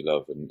something that you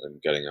love and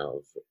getting out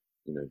of,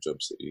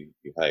 jobs that you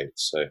hate.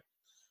 So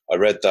I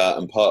read that,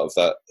 and part of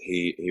that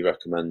he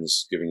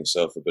recommends giving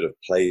yourself a bit of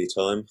play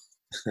time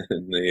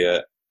in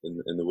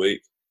the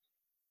week.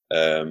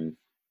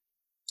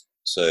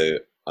 So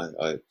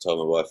I told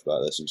my wife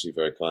about this, and she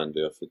very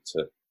kindly offered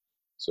to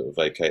sort of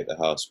vacate the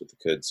house with the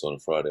kids on a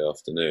Friday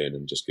afternoon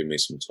and just give me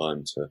some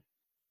time to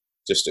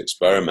just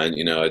experiment.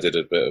 I did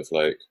a bit of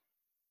like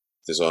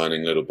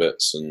designing little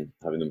bits and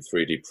having them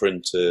 3D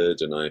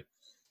printed, and I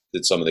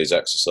did some of these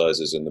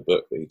exercises in the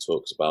book that he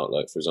talks about.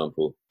 Like, for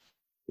example,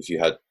 if you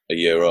had a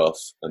year off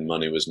and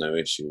money was no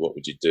issue, what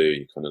would you do?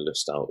 You kind of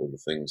list out all the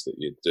things that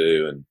you'd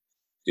do and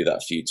do that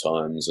a few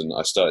times. And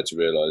I started to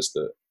realize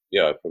that,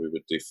 yeah, I probably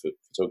would do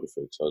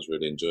photography because I was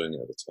really enjoying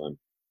it at the time.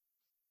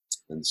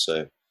 And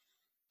so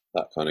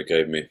that kind of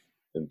gave me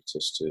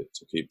impetus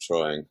to keep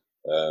trying.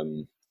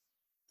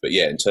 But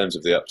yeah, in terms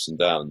of the ups and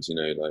downs,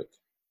 like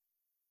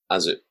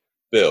as it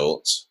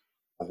built,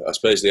 I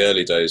suppose the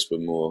early days were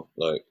more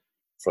like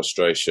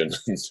frustration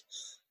and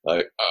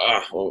like,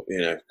 got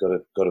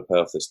to pay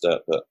off this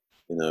debt, but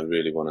I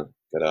really want to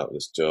get out of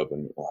this job,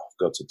 and I've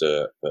got to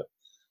do it. But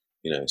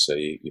so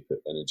you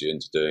put energy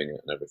into doing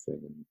it and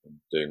everything, and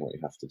doing what you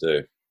have to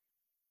do.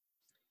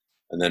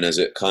 And then as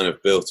it kind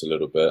of built a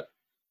little bit,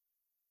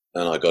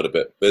 and I got a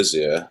bit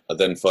busier, I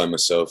then find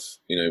myself,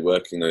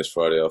 working those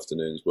Friday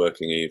afternoons,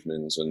 working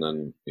evenings, and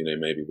then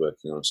maybe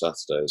working on a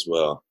Saturday as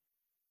well.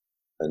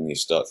 And you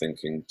start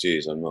thinking,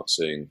 geez, I'm not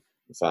seeing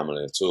the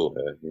family at all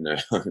here.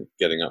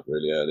 Getting up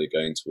really early,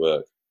 going to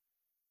work,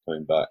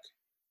 coming back,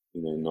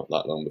 not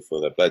that long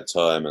before their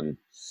bedtime, and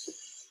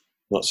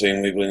not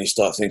seeing people. And you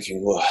start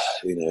thinking, well,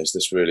 is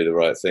this really the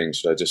right thing?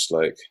 Should I just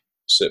like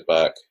sit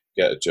back,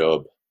 get a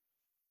job,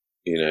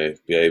 be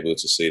able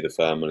to see the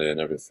family and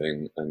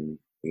everything, and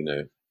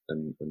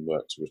and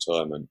work to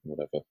retirement,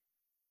 whatever.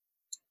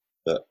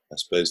 But I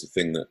suppose the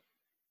thing that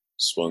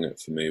swung it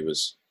for me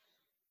was,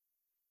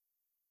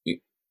 a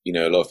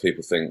lot of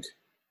people think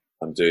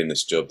I'm doing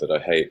this job that I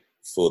hate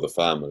for the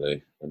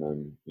family, and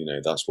I'm,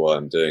 that's why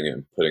I'm doing it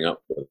and putting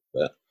up with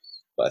it.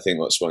 But I think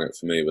what swung it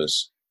for me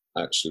was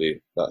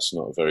actually that's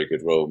not a very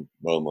good role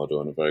model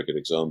and a very good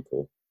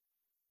example.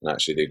 And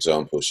actually, the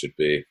example should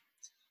be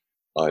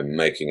I'm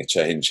making a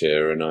change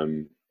here, and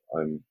I'm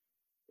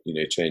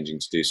changing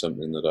to do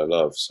something that I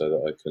love, so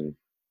that I can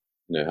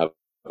have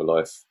a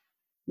life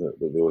that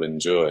we all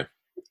enjoy.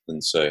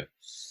 And so,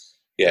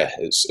 yeah,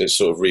 it's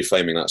sort of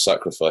reframing that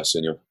sacrifice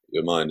in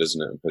your mind,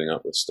 isn't it? And putting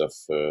up with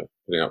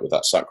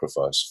that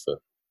sacrifice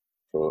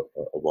for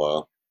a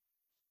while,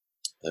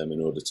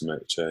 in order to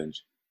make a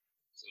change.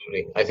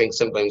 Absolutely. I think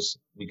sometimes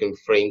we can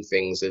frame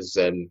things as,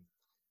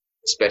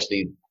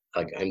 especially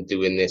like I'm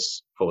doing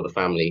this for the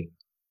family.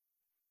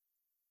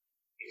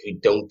 If we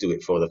don't do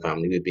it for the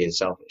family, we're being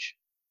selfish.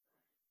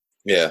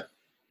 Yeah.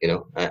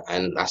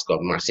 And that's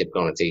got massive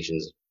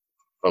connotations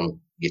from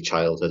your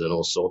childhood and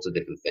all sorts of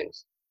different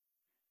things.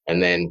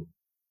 And then,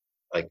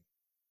 like,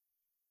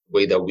 the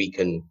way that we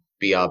can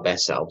be our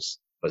best selves,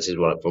 this is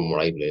from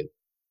what I've learned,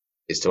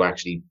 is to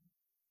actually,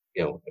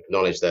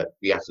 acknowledge that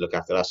we have to look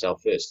after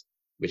ourselves first,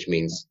 which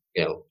means,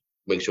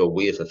 make sure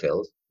we are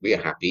fulfilled, we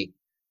are happy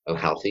and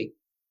healthy,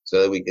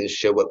 so that we can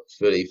show up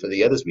for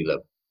the others we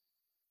love.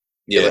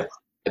 Yeah.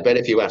 I bet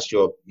if you asked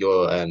your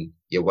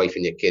wife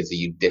and your kids, are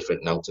you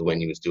different now to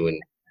when you was doing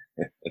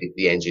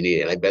the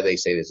engineering? I bet they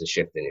say there's a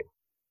shift in you.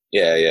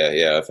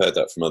 Yeah. I've heard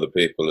that from other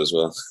people as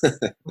well.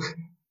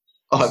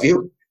 Oh, have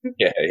you?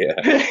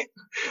 Yeah.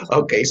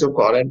 Okay, so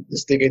go on and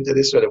let's dig into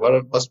this one.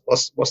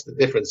 What's the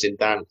difference in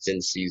Dan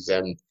since he's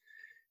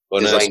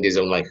designed his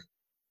own life?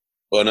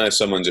 Well, no,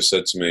 someone just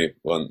said to me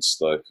once,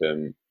 like, they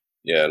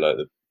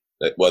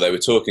were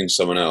talking to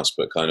someone else,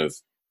 but kind of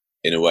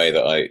in a way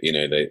that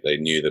they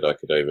knew that I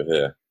could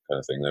overhear, kind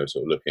of thing. They were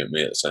sort of looking at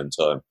me at the same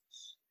time,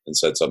 and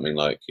said something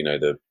like,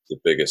 the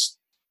biggest,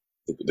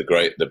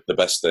 the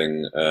best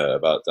thing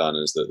about Dan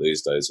is that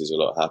these days he's a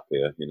lot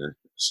happier.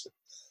 It's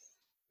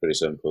pretty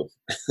simple.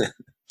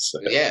 So,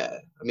 yeah,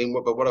 I mean,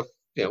 but what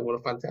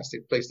a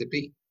fantastic place to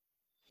be.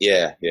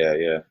 Yeah.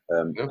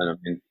 And I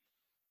mean,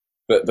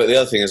 but the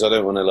other thing is, I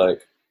don't want to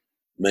like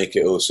make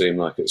it all seem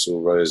like it's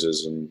all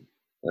roses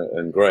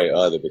and great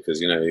either,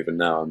 because even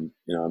now I'm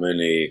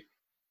only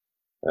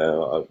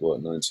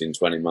 19,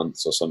 20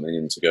 months or something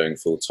into going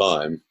full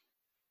time,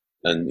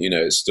 and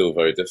it's still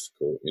very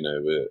difficult.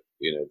 The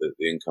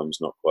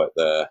income's not quite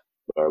there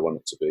where I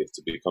want it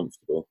to be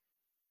comfortable.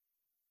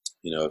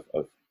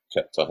 I've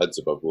kept our heads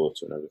above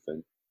water and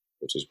everything,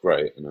 which is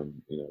great, and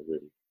I'm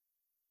really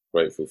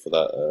grateful for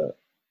that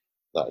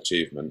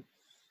achievement.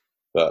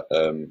 But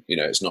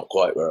it's not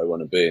quite where I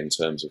want to be in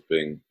terms of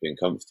being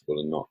comfortable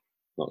and not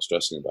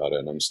stressing about it.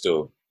 And I'm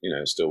still,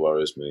 it still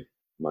worries me,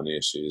 money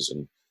issues,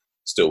 and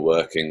still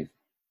working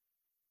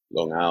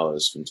long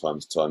hours from time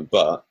to time.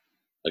 But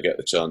I get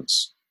the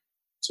chance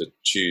to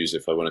choose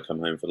if I want to come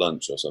home for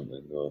lunch or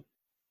something, or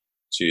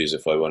choose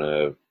if I want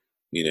to,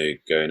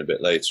 go in a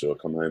bit later or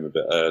come home a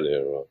bit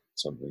earlier or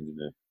something.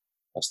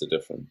 That's the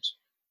difference.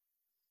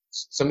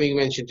 Something you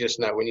mentioned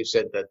just now when you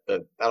said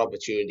that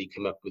opportunity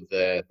came up with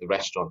the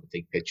restaurant to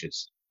take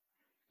pictures.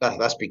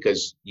 That's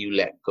because you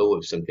let go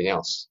of something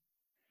else.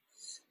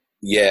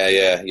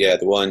 Yeah. The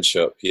wine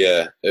shop.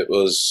 Yeah, it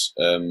was.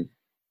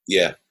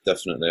 Yeah,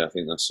 definitely. I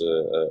think that's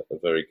a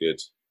very good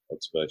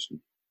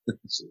observation.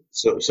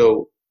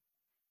 So,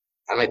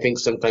 and I think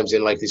sometimes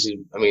in life, this is,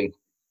 I mean,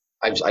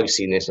 I've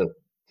seen this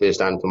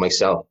firsthand for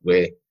myself,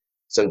 where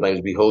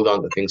sometimes we hold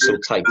on to things so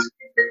tight.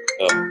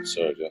 Oh,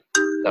 sorry, Jack.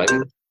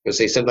 I'm gonna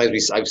say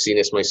sometimes I've seen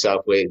this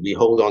myself, where we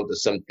hold on to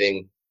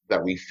something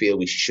that we feel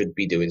we should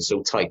be doing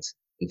so tight.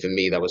 And for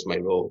me, that was my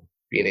role,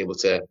 being able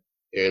to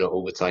earn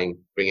overtime,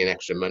 bring in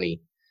extra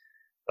money.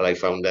 But I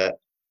found that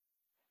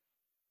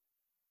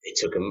it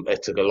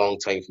took a long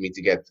time for me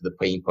to get to the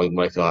pain point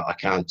where I thought I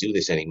can't do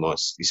this anymore.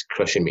 It's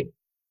crushing me.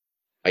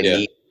 I Yeah,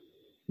 need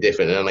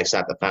different. And then I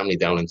sat the family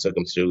down and took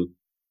them through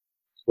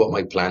what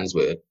my plans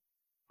were.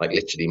 Like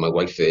literally, my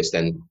wife first,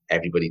 then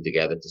everybody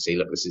together to say,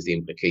 look, this is the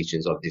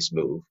implications of this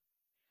move.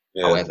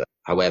 yeah,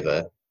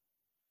 However,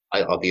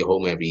 I'll be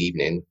home every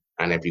evening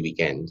and every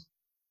weekend.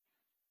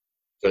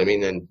 Do you know what I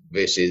mean? And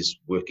versus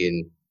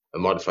working a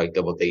modified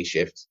double day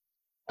shift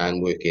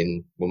and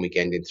working one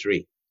weekend in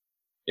three.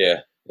 yeah,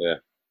 yeah,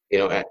 You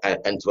know,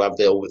 and to have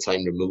the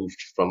overtime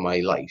removed from my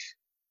life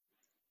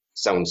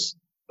sounds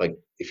like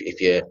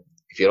if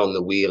you're on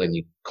the wheel and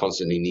you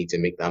constantly need to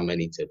make that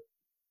money to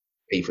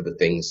pay for the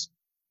things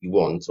you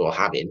want or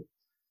having,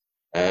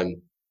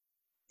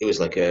 it was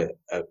like a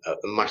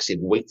massive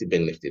weight had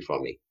been lifted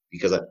from me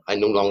because I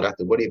no longer have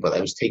to worry about it.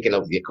 I was taken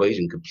out of the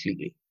equation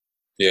completely,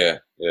 yeah,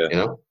 yeah, you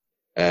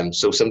know?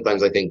 So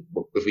sometimes I think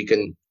if we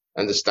can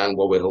understand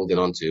what we're holding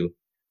on to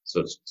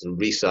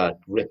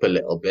restart, grip a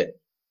little bit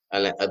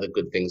and let other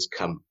good things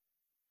come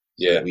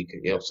so yeah. that we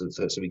can,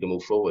 so we can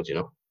move forward, you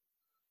know?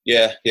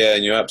 Yeah,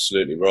 and you're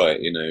absolutely right.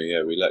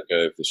 Yeah, we let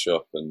go of the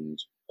shop, and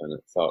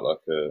it felt like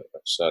a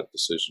sad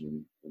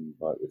decision, and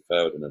like we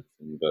failed and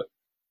everything. But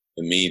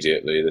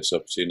immediately, this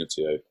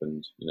opportunity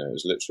opened. It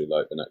was literally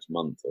like the next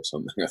month or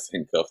something. I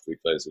think after we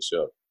closed the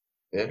shop,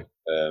 Yeah.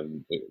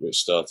 which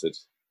started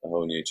a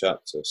whole new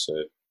chapter.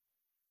 So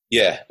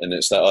yeah, and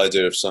it's that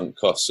idea of sunk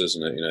costs,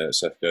 isn't it? That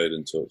Seth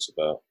Godin talks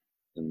about,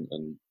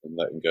 and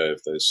letting go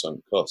of those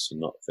sunk costs and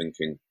not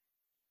thinking,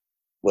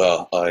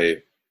 well,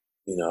 I've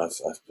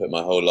put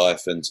my whole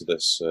life into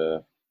this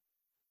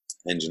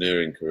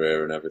engineering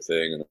career and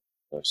everything, and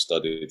I've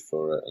studied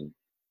for it and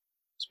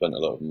spent a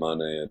lot of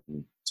money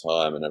and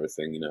time and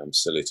everything. I'm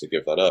silly to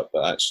give that up,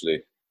 but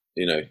actually,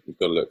 you've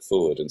got to look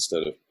forward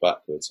instead of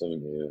backwards,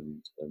 haven't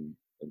you? And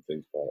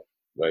think about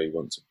where you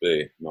want to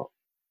be,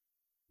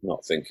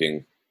 not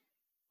thinking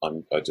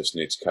I just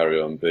need to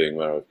carry on being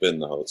where I've been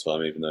the whole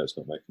time, even though it's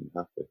not making me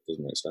happy. It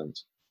doesn't make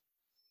sense.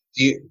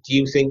 Do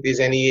you think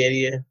there's any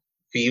area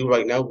for you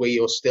right now where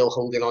you're still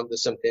holding on to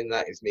something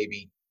that is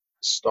maybe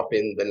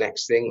stopping the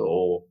next thing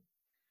or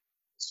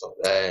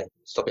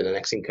stopping the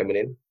next thing coming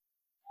in?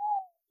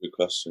 Good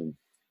question.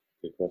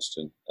 Good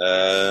question.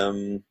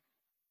 Doesn't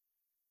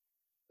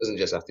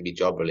just have to be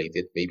job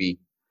related. Maybe,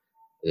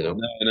 you know.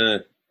 No.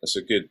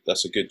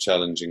 That's a good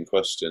challenging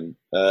question.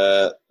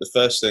 The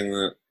first thing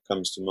that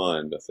comes to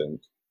mind, I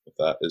think, of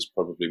that is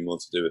probably more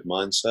to do with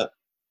mindset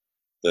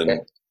Okay.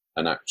 than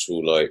an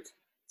actual like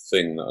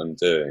thing that I'm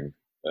doing.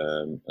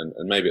 And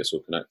maybe it's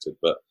all connected,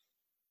 but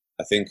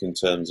I think in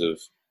terms of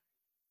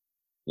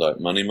like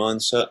money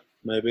mindset,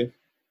 maybe,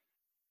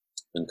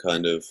 and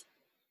kind of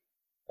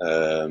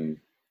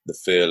the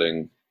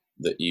feeling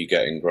that you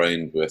get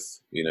ingrained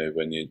with,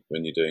 when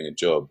you're doing a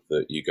job,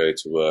 that you go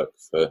to work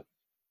for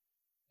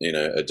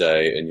a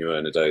day and you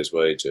earn a day's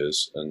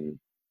wages, and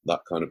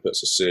that kind of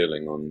puts a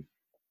ceiling on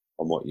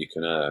what you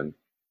can earn.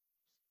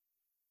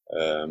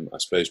 I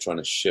suppose trying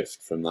to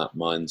shift from that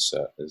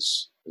mindset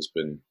has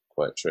been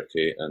quite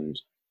tricky, and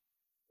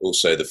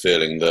also the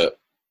feeling that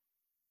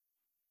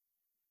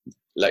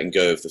letting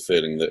go of the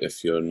feeling that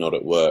if you're not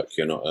at work,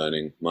 you're not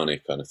earning money,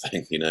 kind of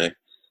thing,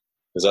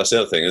 because that's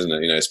the other thing, isn't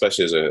it?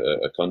 Especially as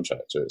a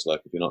contractor, it's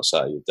like if you're not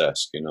sat at your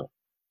desk, you're not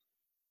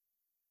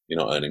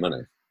earning money,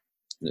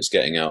 and it's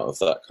getting out of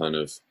that kind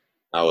of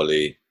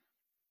hourly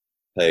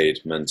paid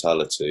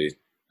mentality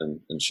and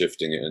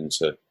shifting it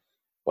into,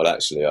 well,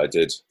 actually, I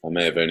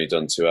may have only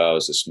done 2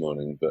 hours this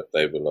morning, but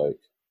they were like,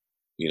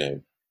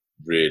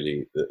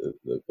 really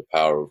the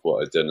power of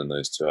what I'd done in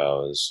those 2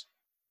 hours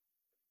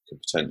could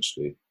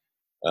potentially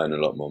earn a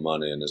lot more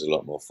money and is a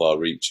lot more far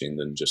reaching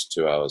than just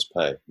 2 hours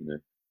pay,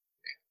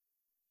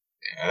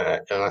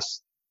 And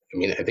that's, I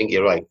mean, I think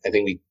you're right. I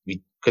think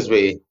because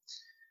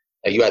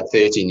you had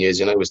 13 years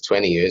and I was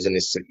 20 years, and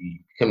you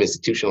become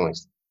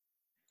institutionalized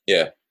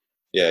Yeah,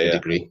 to a yeah,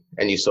 degree,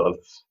 and you sort of,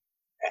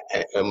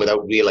 and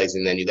without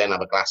realizing, then you then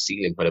have a glass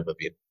ceiling put above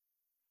you.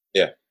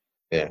 yeah,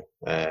 Yeah.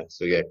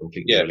 So yeah,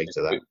 completely yeah. relate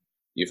to that.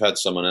 You've had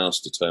someone else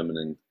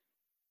determining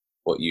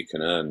what you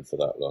can earn for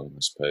that long, I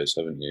suppose,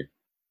 haven't you?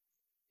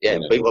 Yeah.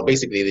 Well,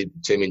 basically, they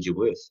determined your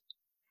worth.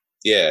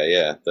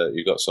 Yeah. That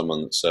you've got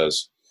someone that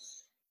says,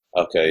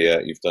 okay, yeah,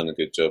 you've done a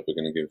good job. We're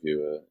going to give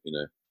you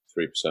a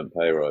 3%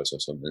 pay rise or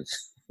something.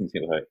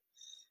 You're like,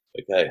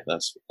 okay,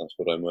 that's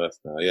what I'm worth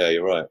now. Yeah,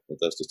 you're right. It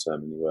does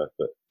determine your worth,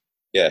 but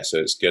yeah, so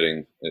it's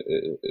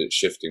it's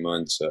shifting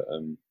mindset.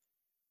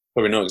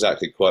 Probably not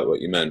exactly quite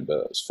what you meant,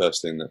 but it's the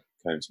first thing that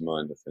came to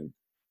mind, I think.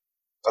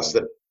 That's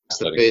the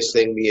first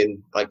thing me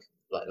and like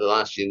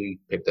last year we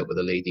picked up with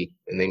a lady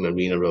named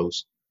Marina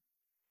Rose.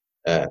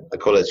 I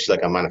call her, she's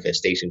like a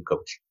manifestation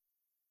coach.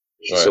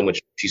 She's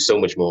so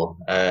much more.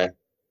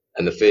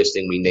 And the first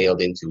thing we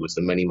nailed into was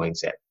the money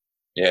mindset.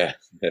 Yeah.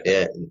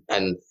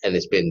 And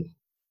it's been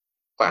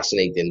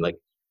fascinating. Like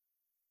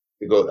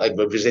I've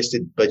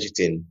resisted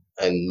budgeting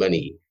and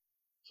money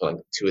for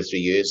like 2 or 3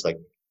 years. Like,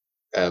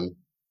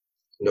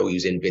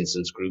 using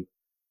Vincent's group.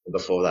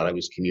 Before that, I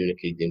was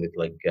communicating with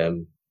like,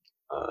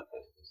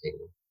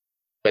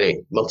 but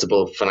anyway,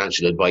 multiple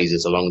financial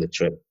advisors along the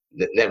trip.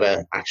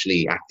 Never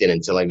actually acting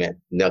until I met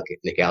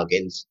Nick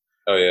Elkins.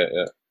 Oh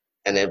yeah.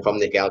 And then from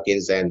Nick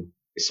Elkins, then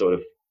it sort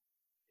of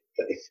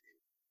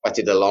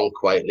batted along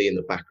quietly in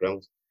the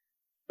background.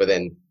 But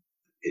then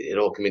it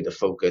all came into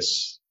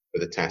focus for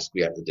the task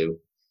we had to do.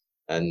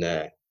 And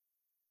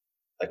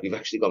like we've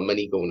actually got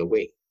money going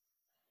away.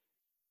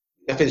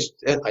 I've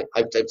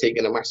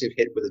taken a massive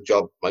hit with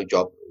my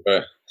job,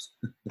 right.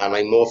 And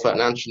I'm more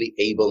financially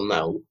able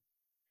now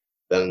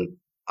than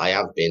I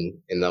have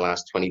been in the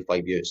last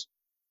 25 years.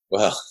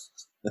 Wow.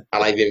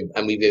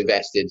 And we've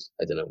invested,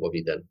 I don't know, what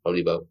we've done,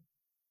 probably about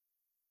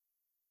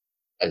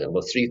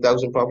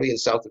 3,000 probably in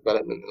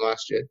self-development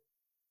last year.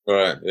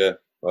 Right, yeah.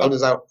 Wow. How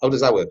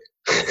does that work?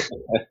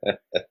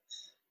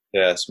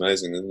 Yeah, it's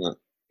amazing, isn't it?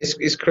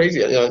 It's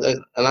crazy,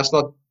 and that's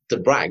not to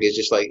brag. It's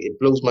just like it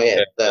blows my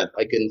head that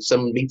I can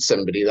meet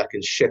somebody that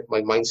can shift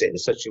my mindset in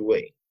such a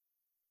way.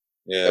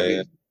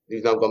 Yeah,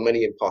 we've now got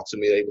money in pots and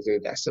we're able to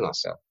invest in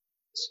ourselves.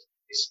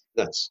 It's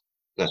nuts.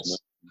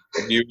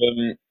 Have you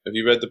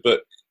read the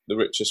book The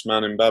Richest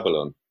Man in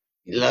Babylon?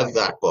 Love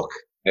that book.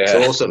 Yeah. It's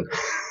awesome.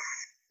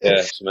 Yeah,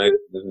 it's amazing,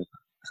 isn't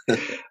it?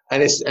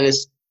 and it's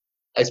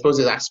I suppose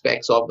there's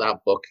aspects of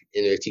that book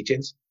in her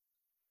teachings.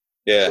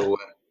 Yeah. So,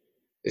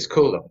 it's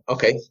cool though.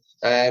 Okay.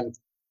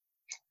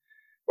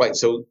 Right.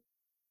 So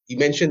you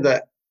mentioned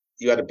that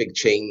you had a big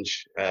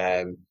change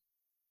from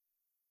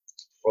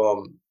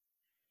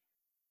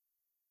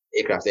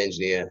aircraft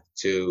engineer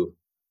to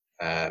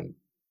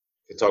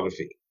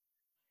photography.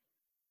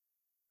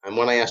 And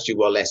when I asked you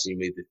what lesson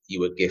you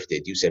were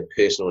gifted, you said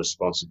personal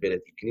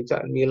responsibility. Can you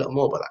tell me a little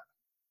more about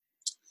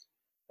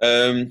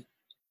that?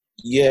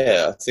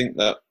 Yeah, I think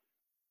that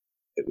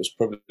it was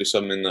probably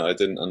something that I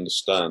didn't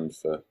understand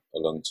for a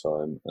long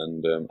time.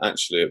 And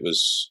actually, it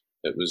was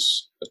a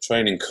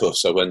training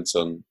course I went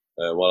on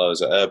while I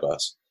was at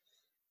Airbus.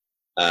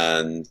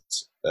 And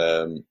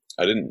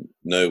I didn't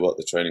know what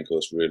the training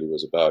course really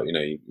was about.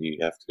 You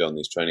have to go on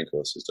these training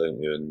courses,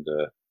 don't you? And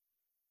I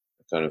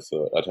kind of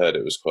thought, I'd heard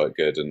it was quite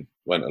good and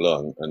went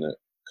along, and it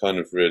kind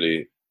of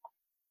really,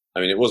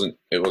 it wasn't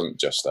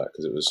just that,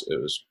 because it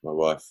was my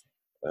wife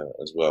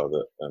as well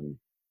that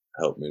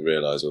helped me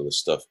realize all this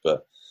stuff.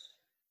 But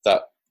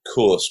that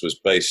course was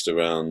based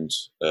around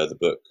the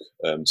book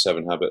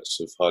 7 Habits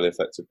of Highly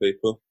Effective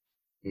People.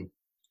 Mm.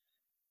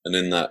 And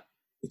in that,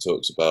 he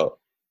talks about,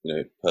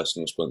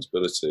 personal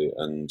responsibility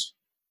and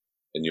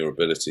your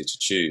ability to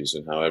choose,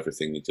 and how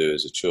everything you do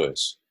is a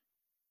choice.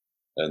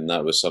 And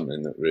that was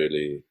something that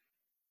really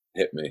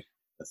hit me,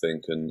 I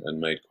think, and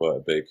made quite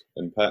a big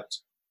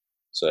impact.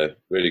 So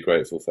really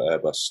grateful for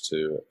Airbus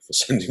for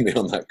sending me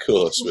on that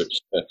course,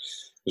 which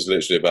was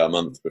literally about a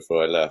month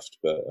before I left.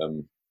 But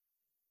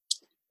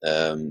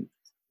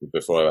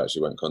before I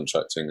actually went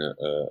contracting at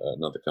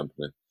another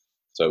company,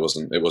 so it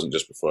wasn't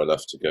just before I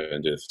left to go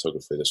and do the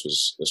photography. This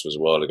was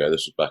a while ago.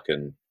 This was back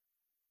in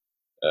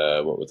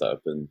what would that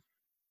have been?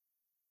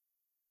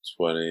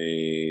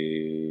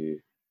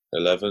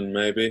 2011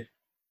 maybe.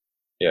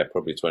 Yeah,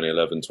 probably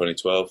 2011,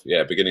 2012.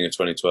 Yeah, beginning of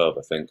 2012,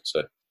 I think.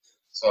 So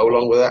how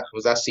long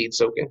was that seed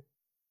soaking?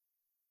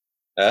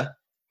 How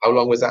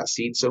long was that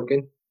seed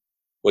soaking?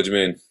 What do you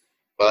mean?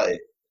 Well,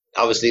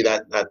 obviously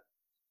that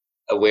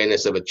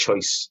awareness of a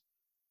choice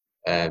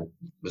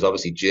was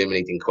obviously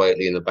germinating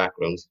quietly in the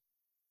background.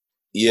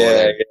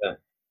 Yeah.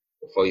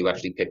 Before you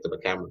actually picked up a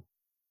camera.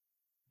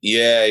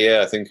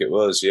 Yeah, I think it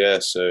was. Yeah,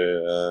 so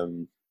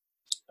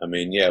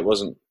it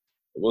wasn't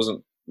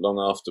long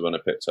after when I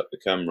picked up the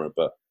camera,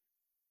 but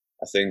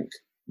I think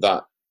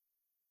that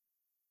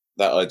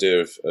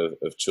idea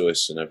of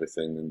choice and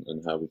everything,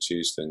 and how we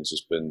choose things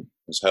has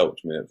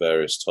helped me at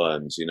various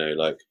times.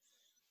 Like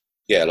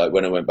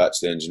when I went back to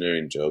the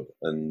engineering job,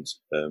 and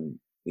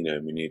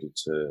we needed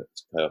to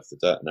pay off the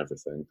debt and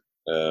everything.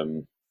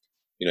 Don't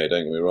get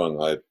me wrong,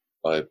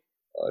 I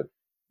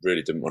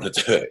really didn't want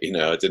to do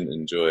it. I didn't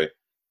enjoy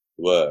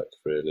work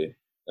really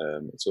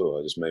at all.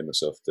 I just made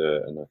myself do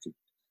it, and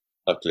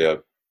luckily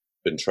I've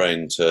been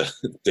trained to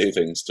do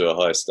things to a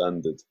high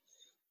standard.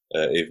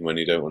 Even when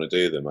you don't want to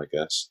do them, I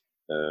guess.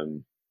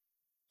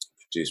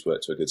 Produce work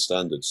to a good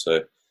standard.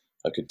 So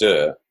I could do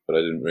it, but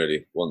I didn't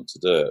really want to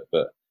do it.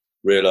 But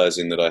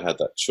realizing that I had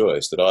that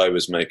choice, that I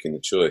was making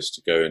the choice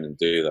to go in and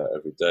do that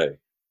every day,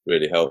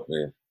 really helped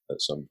me at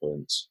some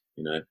points,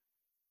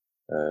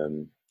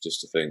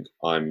 just to think,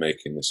 I'm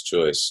making this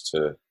choice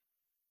to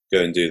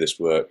go and do this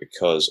work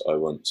because I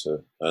want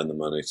to earn the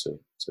money to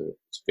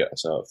get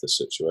us out of this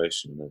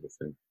situation and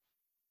everything.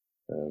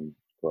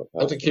 quite Out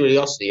powerful. of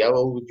curiosity, how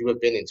old would you have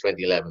been in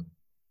 2011?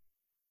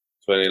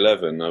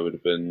 2011, I would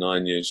have been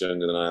 9 years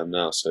younger than I am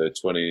now, so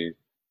 29.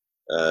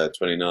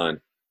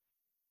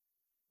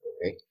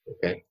 Okay,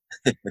 okay.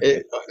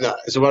 No,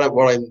 so what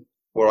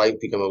I've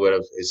become aware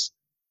of is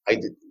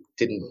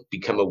didn't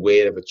become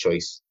aware of a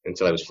choice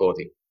until I was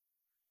 40.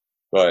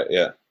 Right,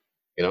 yeah.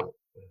 You know,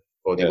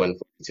 41,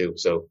 42.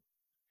 So,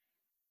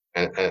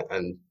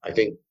 and I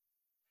think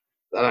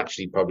that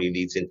actually probably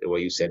leads into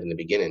what you said in the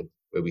beginning,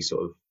 where we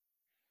sort of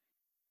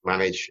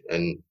manage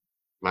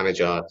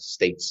our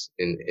states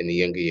in the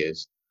younger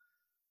years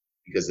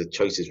because the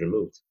choice is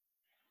removed.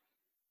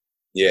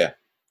 Yeah.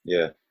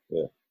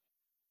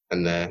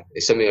 And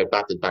it's something I've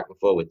batted back and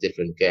forth with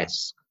different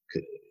guests.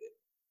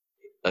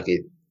 Like,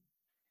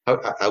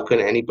 how can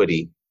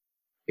anybody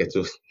get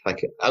to,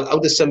 like, how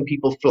does some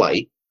people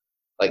fly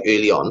like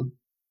early on?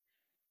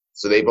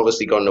 So they've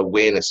obviously got an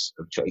awareness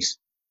of choice,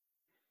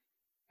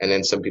 and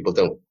then some people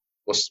don't.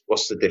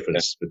 What's the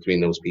difference between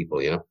those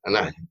people? You know, and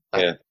that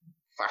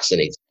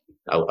fascinates me,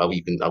 how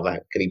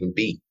that can even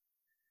be.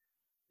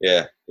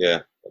 Yeah,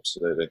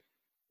 absolutely.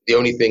 The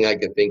only thing I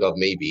can think of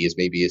maybe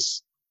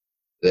is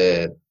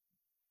the,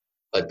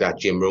 like that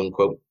Jim Rohn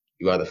quote: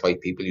 "You are the 5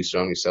 people you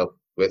surround yourself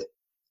with."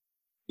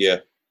 Yeah.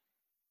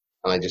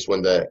 And I just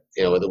wonder,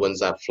 are the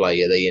ones that fly,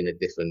 are they in a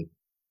different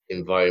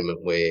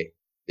environment where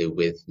they're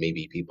with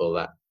maybe people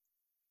that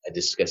are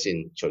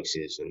discussing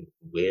choices and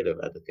aware of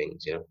other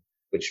things,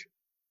 which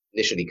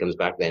initially comes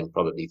back then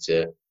probably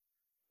to,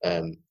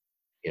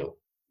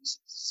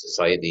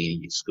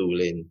 society,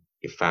 schooling,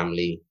 your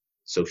family,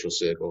 social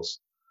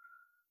circles.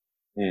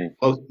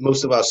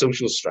 Most of our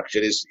social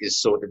structure is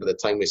sorted by the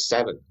time we're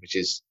 7, which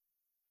is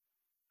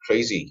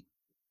crazy.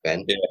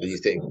 Then you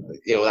think,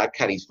 that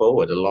carries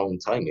forward a long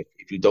time.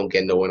 If you don't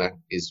get no one that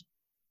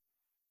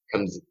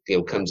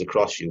comes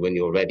across you when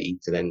you're ready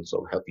to then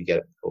sort of help you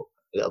get a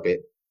little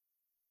bit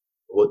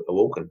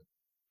awoken.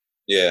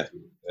 Yeah.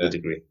 To a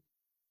degree.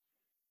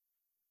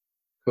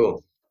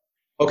 Cool.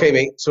 Okay,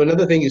 mate. So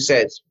another thing you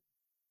said,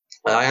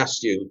 I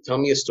asked you, tell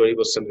me a story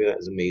about something that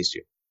has amazed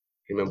you.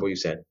 You remember what you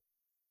said?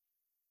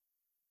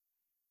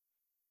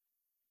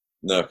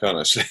 No, I can't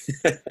actually.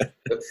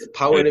 The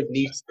power of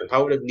niche. The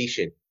power of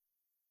niching.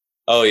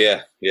 Oh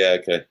yeah.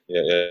 Okay.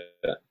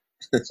 Yeah.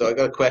 So I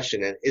got a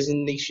question then.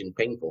 Isn't niching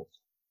painful?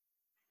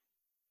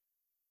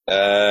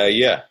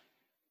 Yeah,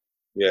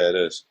 it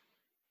is.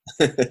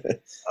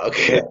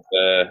 Okay.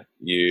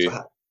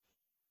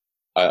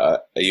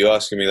 Are you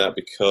asking me that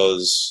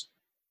because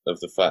of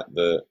the fact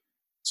that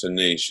to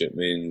niche it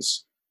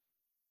means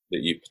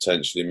that you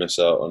potentially miss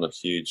out on a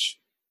huge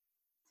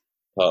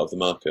part of the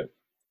market?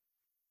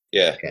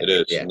 Yeah, it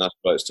is, and that's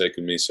why it's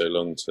taken me so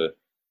long to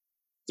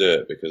do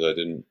it, because I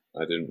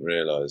didn't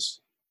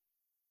realize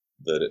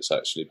that it's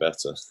actually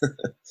better.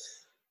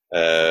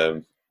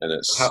 And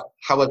it's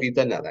how have you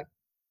done that then?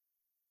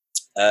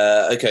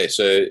 Okay,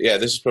 so yeah,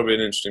 this is probably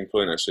an interesting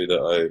point actually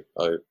that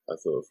I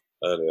thought of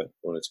earlier.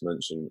 Wanted to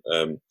mention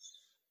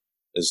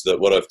is that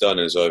what I've done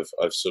is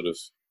I've sort of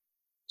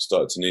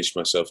started to niche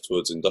myself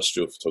towards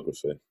industrial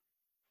photography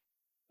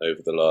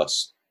over the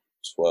last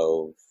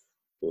 12,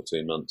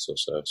 14 months or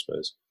so, I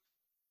suppose.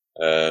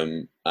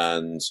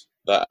 And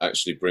that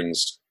actually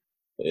brings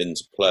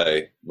into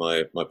play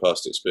my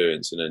past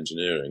experience in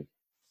engineering,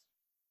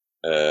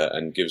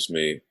 and gives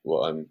me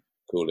what I'm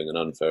calling an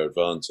unfair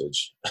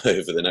advantage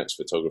over the next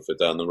photographer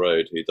down the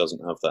road who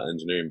doesn't have that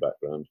engineering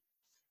background.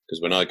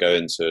 Because when I go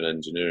into an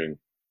engineering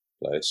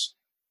place,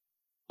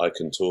 I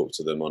can talk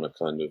to them on a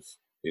kind of,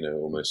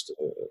 almost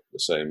the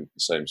same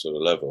sort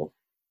of level,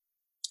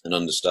 and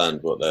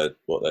understand what they're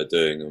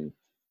doing and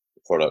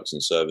the products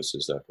and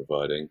services they're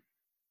providing,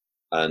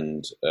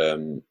 and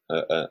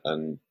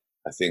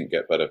I think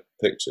get better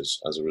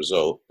pictures as a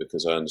result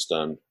because I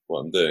understand what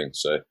I'm doing.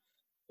 So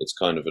it's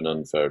kind of an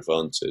unfair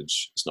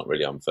advantage. It's not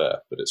really unfair,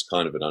 but it's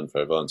kind of an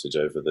unfair advantage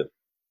over the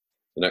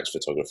next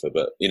photographer.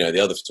 But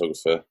the other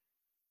photographer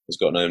has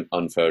got an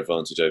unfair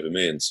advantage over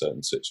me in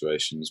certain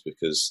situations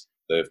because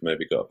they've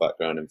maybe got a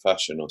background in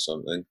fashion or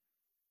something.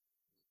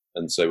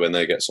 And so when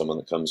they get someone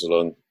that comes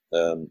along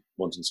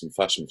wanting some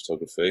fashion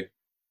photography,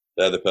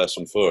 they're the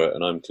person for it,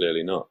 and I'm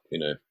clearly not.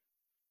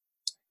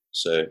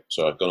 So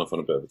sorry, I've gone off on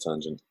a bit of a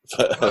tangent.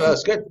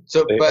 That's good.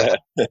 So, but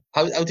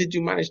how did you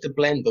manage to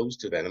blend those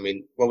two then? I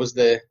mean, what's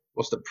the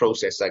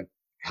process that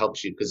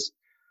helps you? Because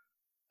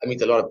I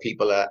meet a lot of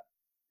people that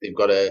they've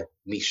got a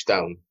niche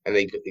down and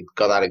they've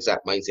got that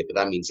exact mindset, but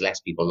that means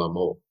less people, not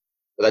more.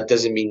 But that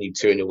doesn't mean you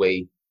turn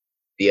away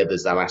the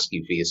others that ask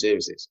you for your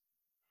services.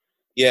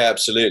 Yeah,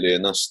 absolutely,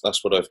 and that's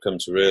what I've come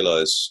to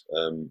realise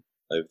over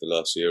the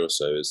last year or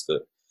so is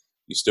that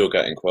you still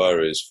get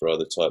inquiries for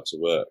other types of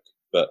work,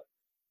 but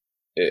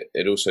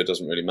it also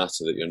doesn't really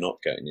matter that you're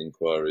not getting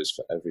inquiries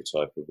for every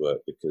type of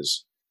work,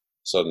 because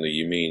suddenly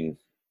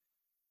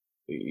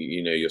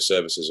your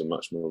services are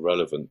much more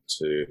relevant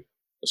to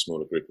a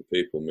smaller group of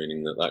people,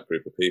 meaning that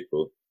group of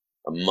people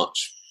are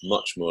much,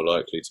 much more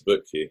likely to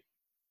book you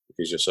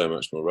because you're so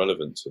much more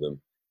relevant to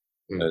them.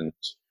 And,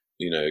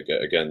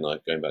 again,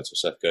 like going back to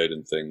Seth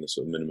Godin thing, the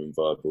sort of minimum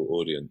viable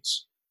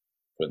audience,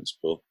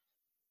 principle,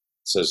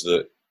 says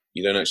that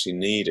you don't actually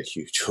need a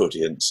huge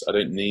audience. I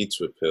don't need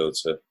to appeal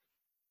to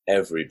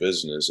every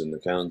business in the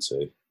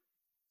county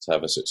to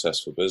have a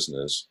successful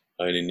business.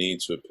 I only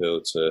need to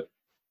appeal to,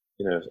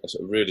 a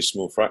really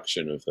small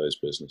fraction of those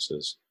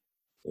businesses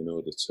in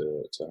order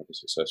to have a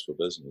successful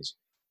business.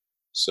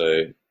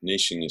 So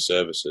niching your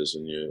services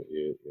and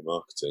your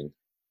marketing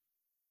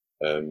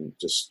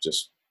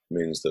just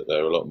means that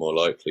they're a lot more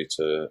likely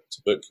to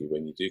book you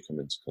when you do come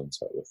into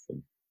contact with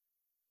them.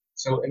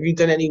 So have you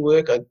done any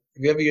work? Have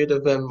you ever heard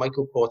of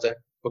Michael Porter,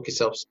 Book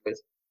Yourself Straight?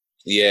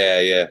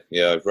 Yeah.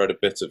 I've read a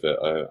bit of it.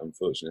 I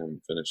unfortunately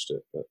haven't finished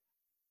it, but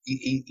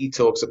he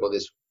talks about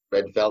this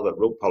red velvet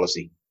rope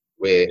policy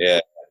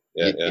where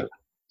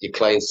your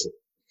clients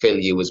fill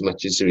you as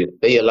much as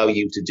they allow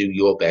you to do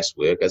your best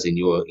work, as in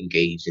you're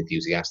engaged,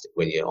 enthusiastic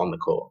when you're on the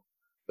call,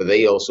 but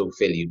they also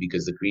fill you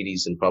because the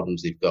queries and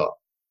problems they've got,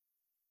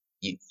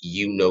 you're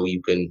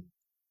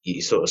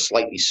sort of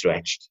slightly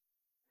stretched,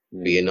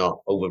 but you're not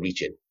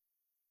overreaching.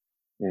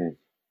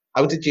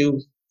 How did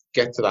you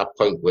get to that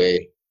point where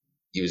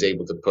you was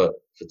able to put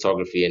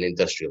photography and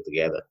industrial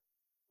together?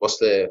 What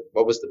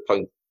was the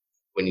point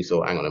when you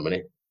thought, hang on a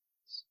minute,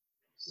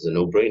 this is a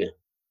no-brainer?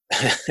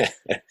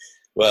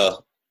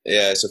 Well,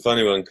 yeah, it's a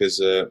funny one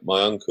because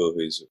my uncle,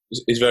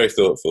 he's very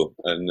thoughtful,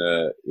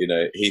 and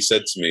he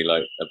said to me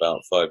like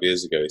about 5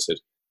 years ago, he said,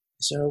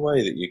 "Is there a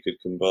way that you could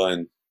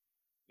combine,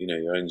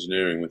 your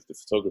engineering with the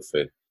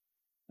photography?"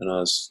 And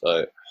I was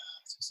like,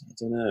 "I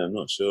don't know, I'm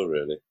not sure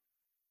really."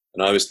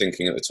 And I was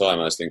thinking at the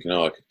time, I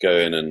could go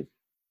in and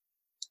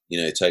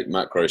take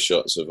macro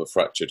shots of a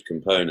fractured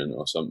component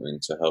or something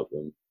to help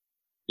them.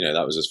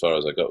 That was as far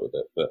as I got with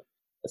it. But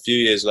a few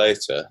years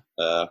later,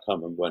 I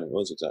can't remember when it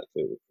was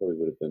exactly. It probably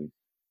would have been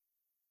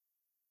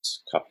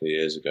a couple of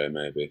years ago,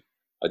 maybe.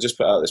 I just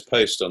put out this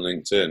post on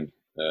LinkedIn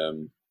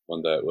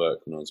one day at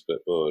work when I was a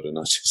bit bored, and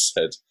I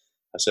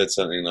said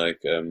something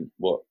like,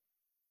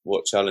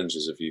 "What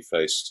challenges have you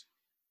faced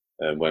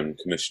when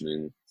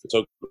commissioning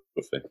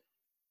photography?"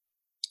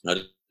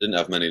 I didn't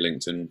have many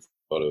LinkedIn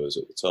followers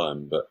at the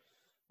time, but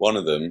one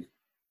of them,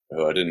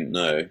 who I didn't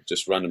know,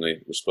 just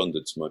randomly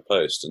responded to my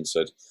post and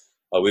said,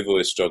 "Oh, we've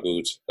always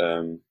struggled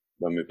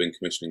when we've been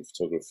commissioning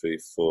photography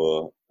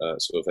for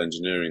sort of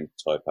engineering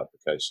type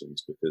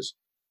applications because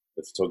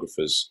the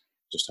photographers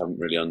just haven't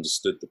really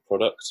understood the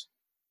product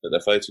that they're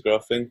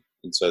photographing,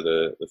 and so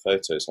the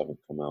photos haven't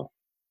come out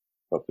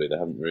properly. They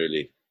haven't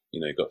really,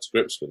 got to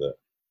grips with it."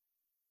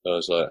 So I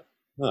was like,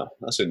 "Oh,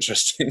 that's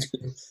interesting.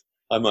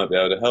 I might be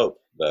able to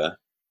help there."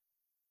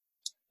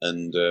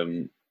 And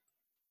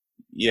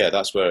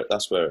that's where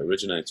it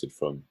originated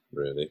from,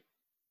 really.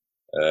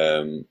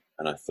 And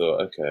I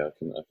thought, okay,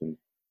 I can,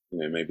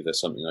 maybe there's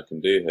something I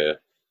can do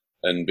here.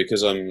 And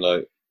because I'm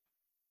like,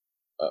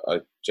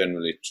 I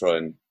generally try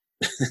and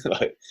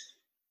I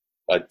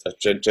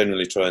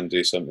generally try and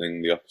do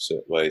something the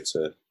opposite way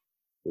to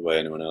the way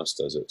anyone else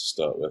does it to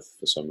start with,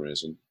 for some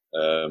reason.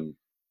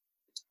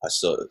 I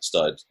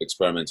started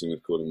experimenting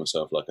with calling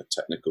myself like a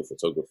technical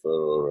photographer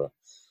or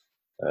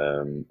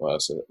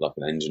like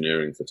an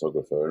engineering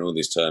photographer, and all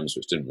these terms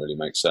which didn't really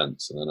make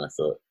sense. And then I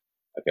thought,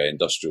 okay,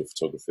 industrial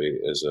photography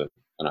is an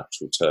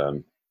actual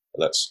term.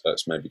 Let's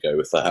maybe go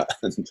with that,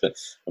 and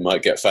I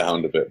might get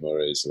found a bit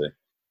more easily.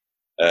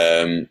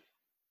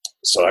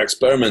 So I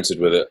experimented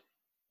with it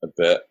a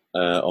bit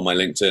on my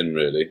LinkedIn.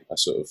 Really, I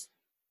sort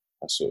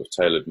of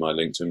tailored my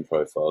LinkedIn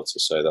profile to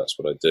say that's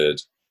what I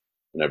did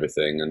and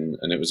everything.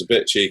 And it was a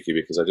bit cheeky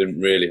because I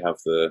didn't really have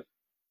the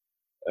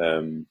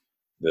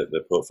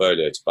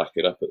portfolio to back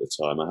it up at the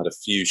time. I had a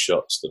few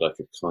shots that I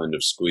could kind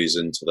of squeeze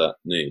into that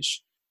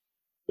niche,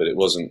 but it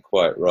wasn't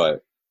quite right.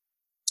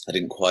 I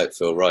didn't quite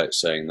feel right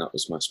saying that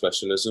was my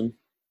specialism,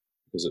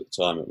 because at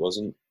the time it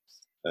wasn't.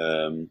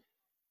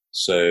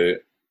 So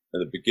at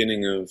the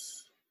beginning of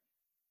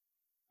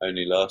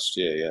only last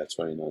year,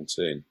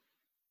 2019,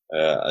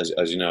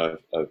 as you know,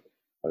 I've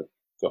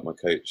got my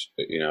coach.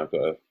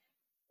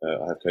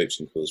 I have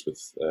coaching calls with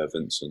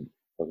Vincent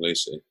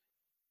Puglisi,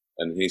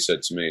 and he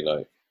said to me,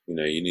 like, you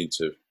need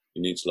to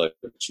like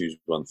choose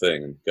one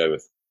thing and go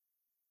with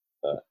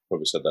that.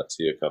 Probably said that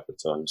to you a couple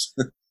of times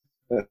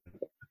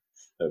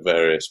at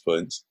various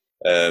points.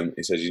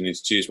 He said, you need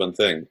to choose one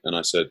thing, and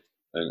I said,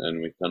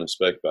 and we kind of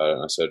spoke about it,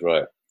 and I said,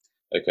 right,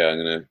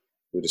 okay,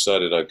 we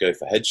decided I'd go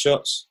for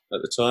headshots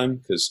at the time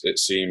because it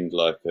seemed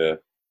like a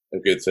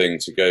good thing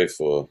to go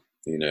for.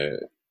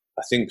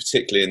 I think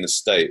particularly in the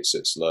States,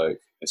 it's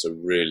a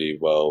really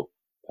well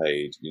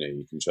paid,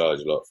 you can charge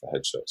a lot for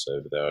headshots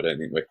over there. I don't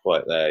think we're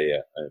quite there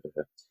yet over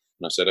here.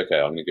 And I said, okay,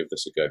 I'm going to give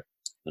this a go.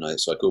 And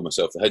so I called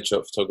myself the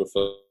headshot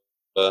photographer.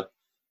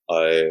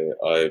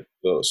 I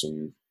built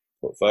some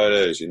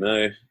portfolios,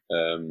 doing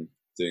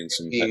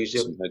some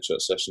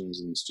headshot sessions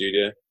in the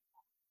studio.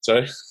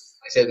 Sorry?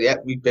 I said, yeah,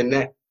 we've been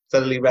there.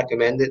 Thoroughly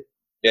recommend it.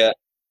 Yeah.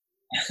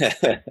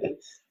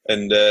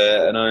 and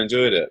I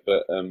enjoyed it.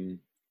 But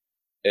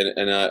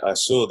and I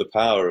saw the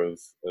power of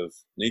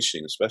niching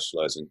and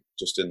specializing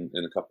just in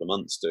a couple of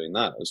months doing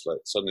that. It was like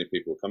suddenly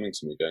people were coming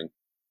to me going,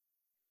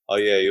 oh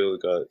yeah, you're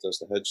the guy that does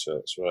the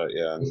headshots, right?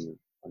 Yeah, I'm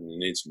gonna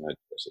need some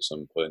headshots at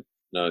some point.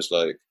 And I was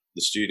like,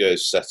 the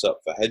studio's set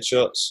up for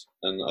headshots,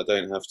 and I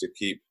don't have to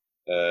keep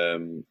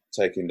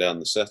taking down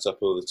the setup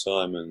all the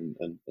time and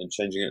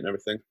changing it and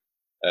everything.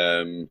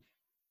 And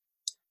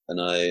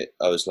I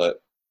was like,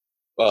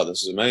 wow,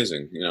 this is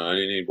amazing. You know, I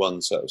only need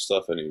one set of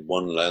stuff. I need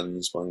one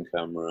lens, one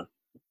camera.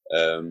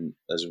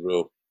 There's a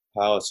real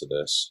power to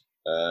this.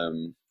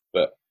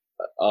 But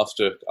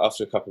after a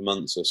couple of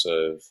months or so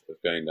of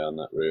going down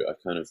that route, I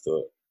kind of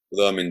thought,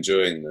 although I'm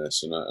enjoying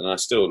this, and I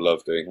still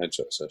love doing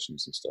headshot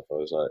sessions and stuff, I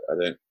was like, I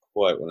don't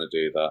quite want to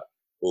do that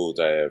all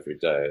day, every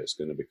day. It's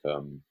going to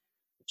become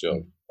a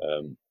job.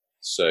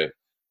 So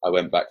I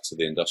went back to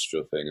the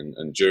industrial thing,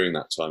 and during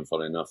that time,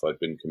 funnily enough, I'd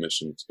been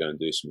commissioned to go and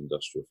do some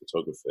industrial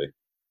photography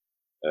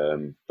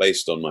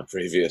based on my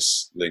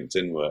previous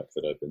LinkedIn work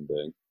that I'd been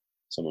doing.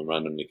 Someone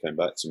randomly came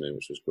back to me,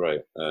 which was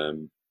great. I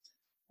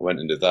went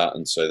and did that,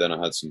 and so then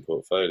I had some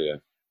portfolio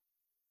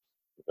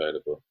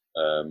available,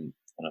 and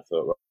I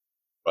thought,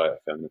 right,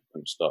 okay, I'm going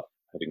to start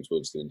heading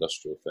towards the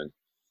industrial thing.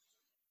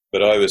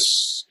 But I was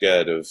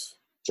scared of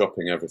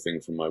dropping everything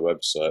from my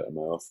website and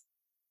my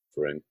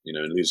offering, you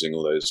know, and losing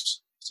all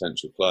those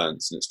potential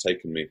clients. And it's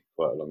taken me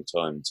quite a long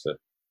time to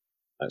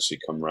actually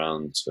come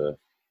around to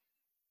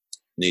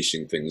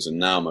niching things. And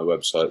now my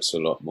website's a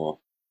lot more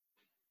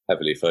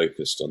heavily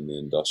focused on the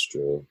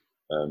industrial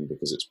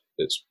because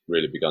it's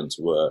really begun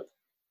to work.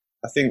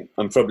 I think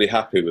I'm probably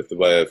happy with the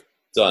way I've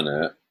done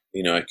it.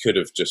 You know, I could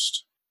have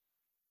just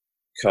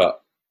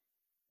cut,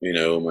 you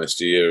know,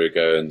 almost a year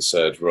ago and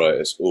said, right,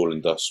 it's all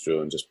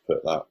industrial and just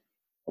put that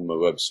on my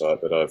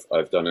website. But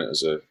I've done it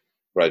as a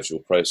gradual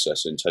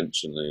process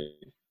intentionally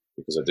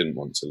because I didn't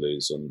want to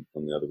lose on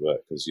the other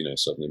work because, you know,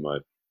 suddenly my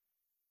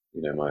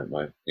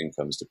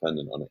income's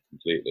dependent on it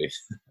completely.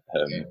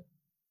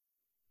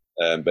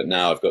 But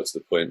now I've got to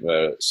the point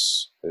where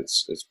it's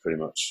pretty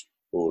much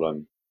all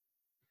I'm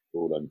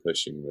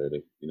pushing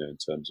really, you know, in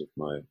terms of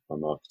my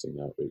marketing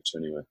outreach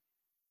anyway.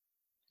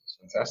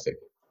 That's fantastic.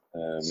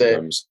 I'm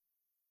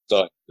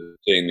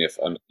seeing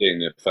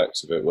the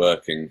effects of it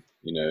working,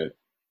 you know,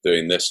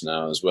 doing this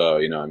now as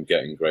well. You know, I'm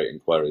getting great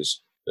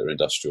inquiries that are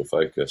industrial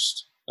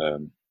focused.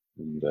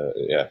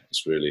 Yeah,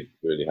 it's really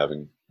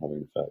having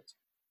effect.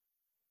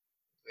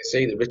 They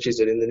say the riches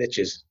are in the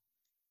niches.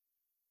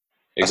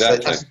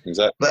 Exactly.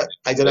 But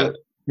I don't know.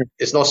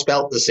 It's not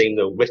spelt the same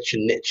though. Rich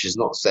and niche is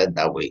not said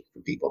that way for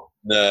people.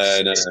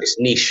 No. It's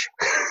niche.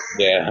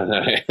 Yeah, I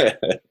know.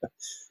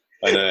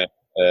 I know.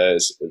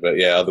 But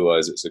yeah,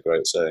 otherwise it's a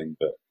great saying.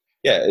 But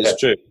yeah, it's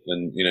true.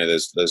 And you know,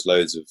 there's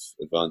loads of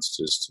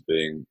advantages to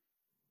being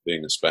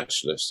a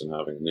specialist and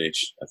having a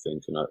niche. I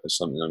think, and it's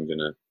something I'm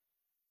gonna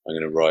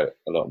write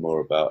a lot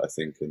more about. I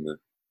think in the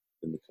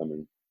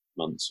coming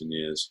months and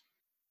years.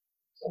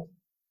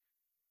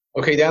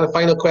 Okay, Dan. The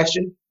final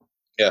question.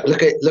 Yeah.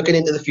 Looking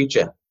into the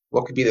future,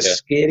 what could be the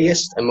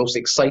scariest and most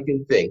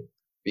exciting thing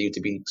for you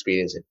to be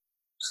experiencing?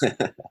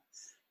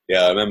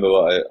 Yeah, I remember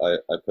what I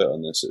put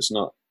on this. It's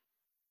not.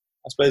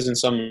 I suppose in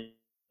some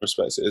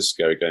respects it is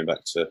scary going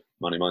back to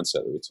money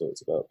mindset that we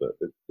talked about. But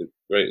the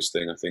greatest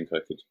thing I think I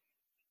could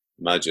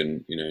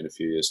imagine, you know, in a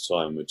few years'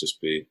 time would just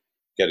be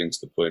getting to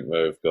the point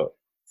where we've got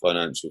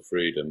financial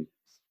freedom,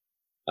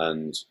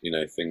 and you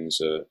know things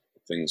are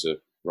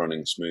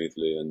running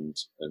smoothly,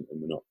 and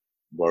we're not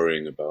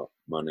worrying about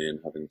money and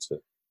having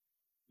to,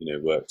 you know,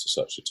 work to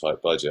such a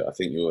tight budget. I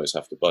think you always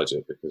have to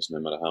budget because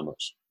no matter how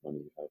much money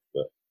you have,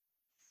 but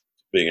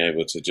being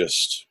able to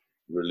just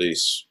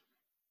release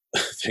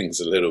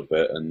things a little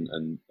bit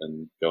and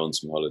go on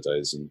some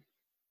holidays and,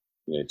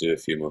 you know, do a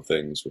few more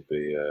things would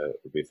be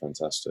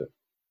fantastic.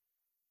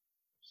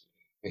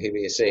 I hear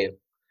what you're saying.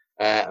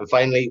 And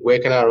finally, where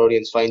can our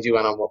audience find you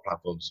and on what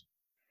platforms?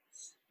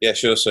 Yeah,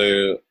 sure.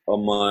 So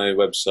on my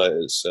website,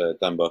 it's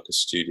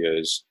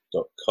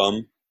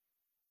danbarkerstudios.com.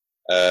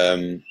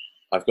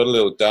 I've got a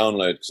little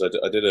download because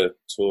I did a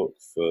talk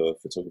for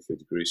photography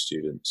degree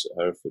students at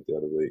Hereford the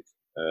other week.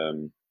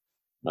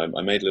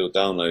 I made a little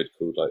download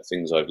called like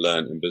Things I've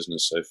Learned in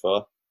Business So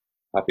Far.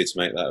 Happy to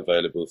make that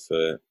available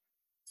for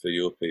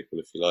your people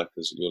if you like,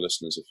 as your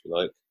listeners if you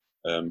like.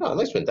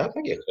 Nice one, Dan.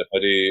 Thank you.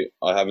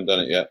 I haven't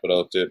done it yet, but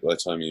I'll do it by the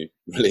time you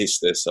release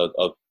this.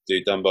 I'll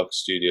do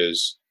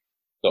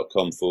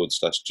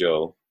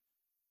danbarkerstudios.com/Joel,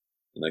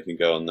 and they can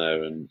go on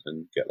there and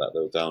get that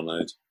little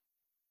download.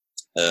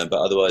 But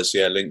otherwise,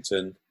 yeah,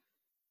 LinkedIn.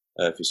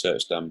 If you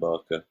search Dan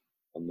Barker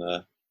on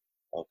there,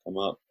 I'll come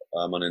up.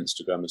 I'm on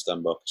Instagram as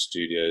Dan Barker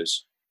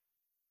Studios.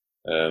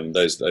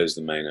 Those are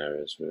the main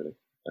areas really.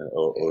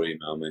 Or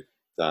email me,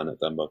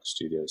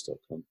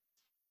 dan@danbarkerstudios.com.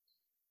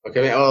 Okay,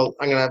 mate. Well,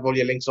 I'm going to have all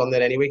your links on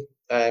there anyway.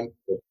 I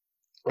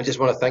just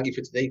want to thank you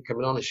for today,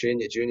 coming on and sharing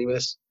your journey with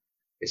us.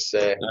 It's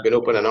been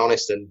open and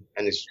honest, and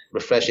it's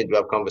refreshing to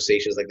have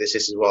conversations like this.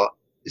 This is what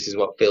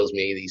fills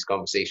me, these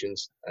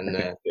conversations, and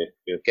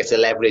get to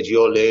leverage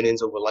your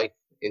learnings over life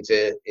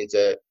into.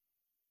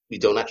 We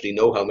don't actually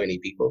know how many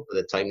people by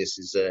the time this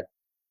is,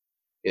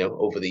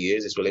 over the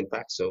years this will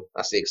impact. So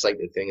that's the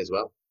exciting thing as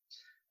well.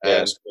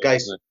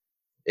 Guys,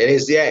 It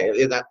is, yeah,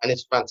 and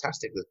it's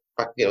fantastic. The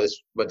fact,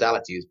 this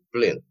modality is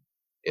brilliant.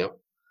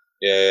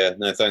 Yeah.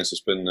 No, thanks.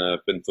 It's been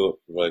thought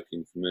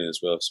provoking for me as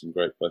well. Some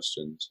great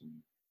questions.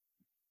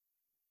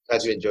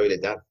 Glad you enjoyed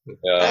it, Dan.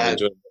 Yeah, I'm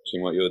enjoying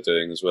watching what you're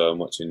doing as well, and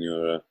watching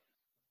your,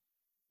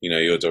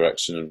 your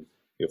direction and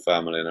your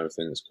family and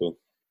everything. It's cool.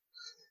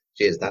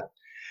 Cheers, Dan.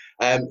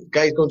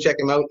 Guys, go and check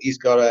him out. He's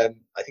got,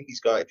 I think he's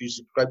got, if you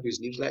subscribe to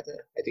his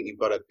newsletter, I think you've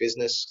got a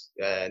business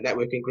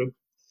networking group.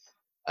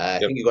 I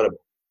think you've got a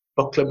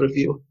book club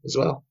review as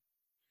well.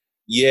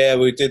 Yeah,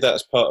 we did that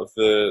as part of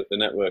the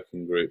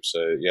networking group.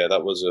 So yeah,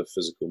 that was a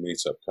physical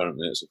meetup.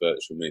 Currently, it's a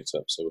virtual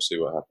meetup. So we'll see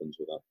what happens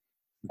with that.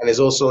 And there's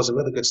all sorts of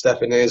other good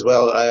stuff in there as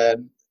well,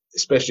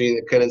 especially in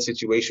the current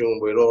situation when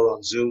we're all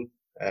on Zoom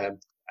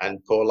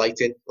and poor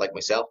lighting, like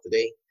myself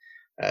today.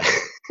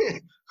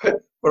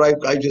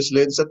 But I just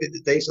learned something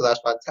today, so that's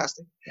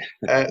fantastic.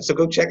 So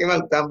go check him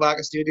out,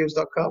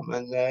 danbarkerstudios.com.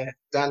 And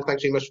Dan,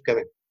 thanks very much for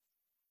coming.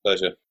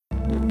 Pleasure.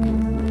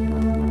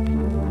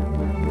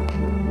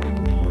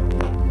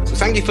 So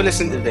thank you for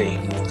listening today.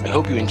 I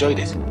hope you enjoyed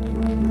it.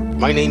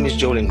 My name is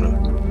Joel Ingram,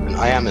 and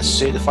I am a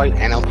certified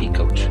NLP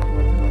coach.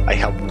 I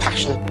help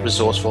passionate,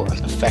 resourceful, and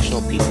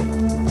professional people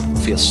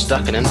feel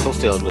stuck and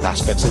unfulfilled with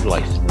aspects of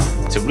life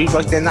to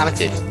rewrite their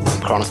narrative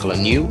and chronicle a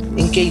new,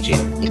 engaging,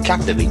 and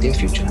captivating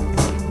future.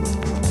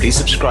 Please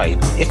subscribe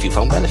if you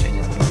found benefit.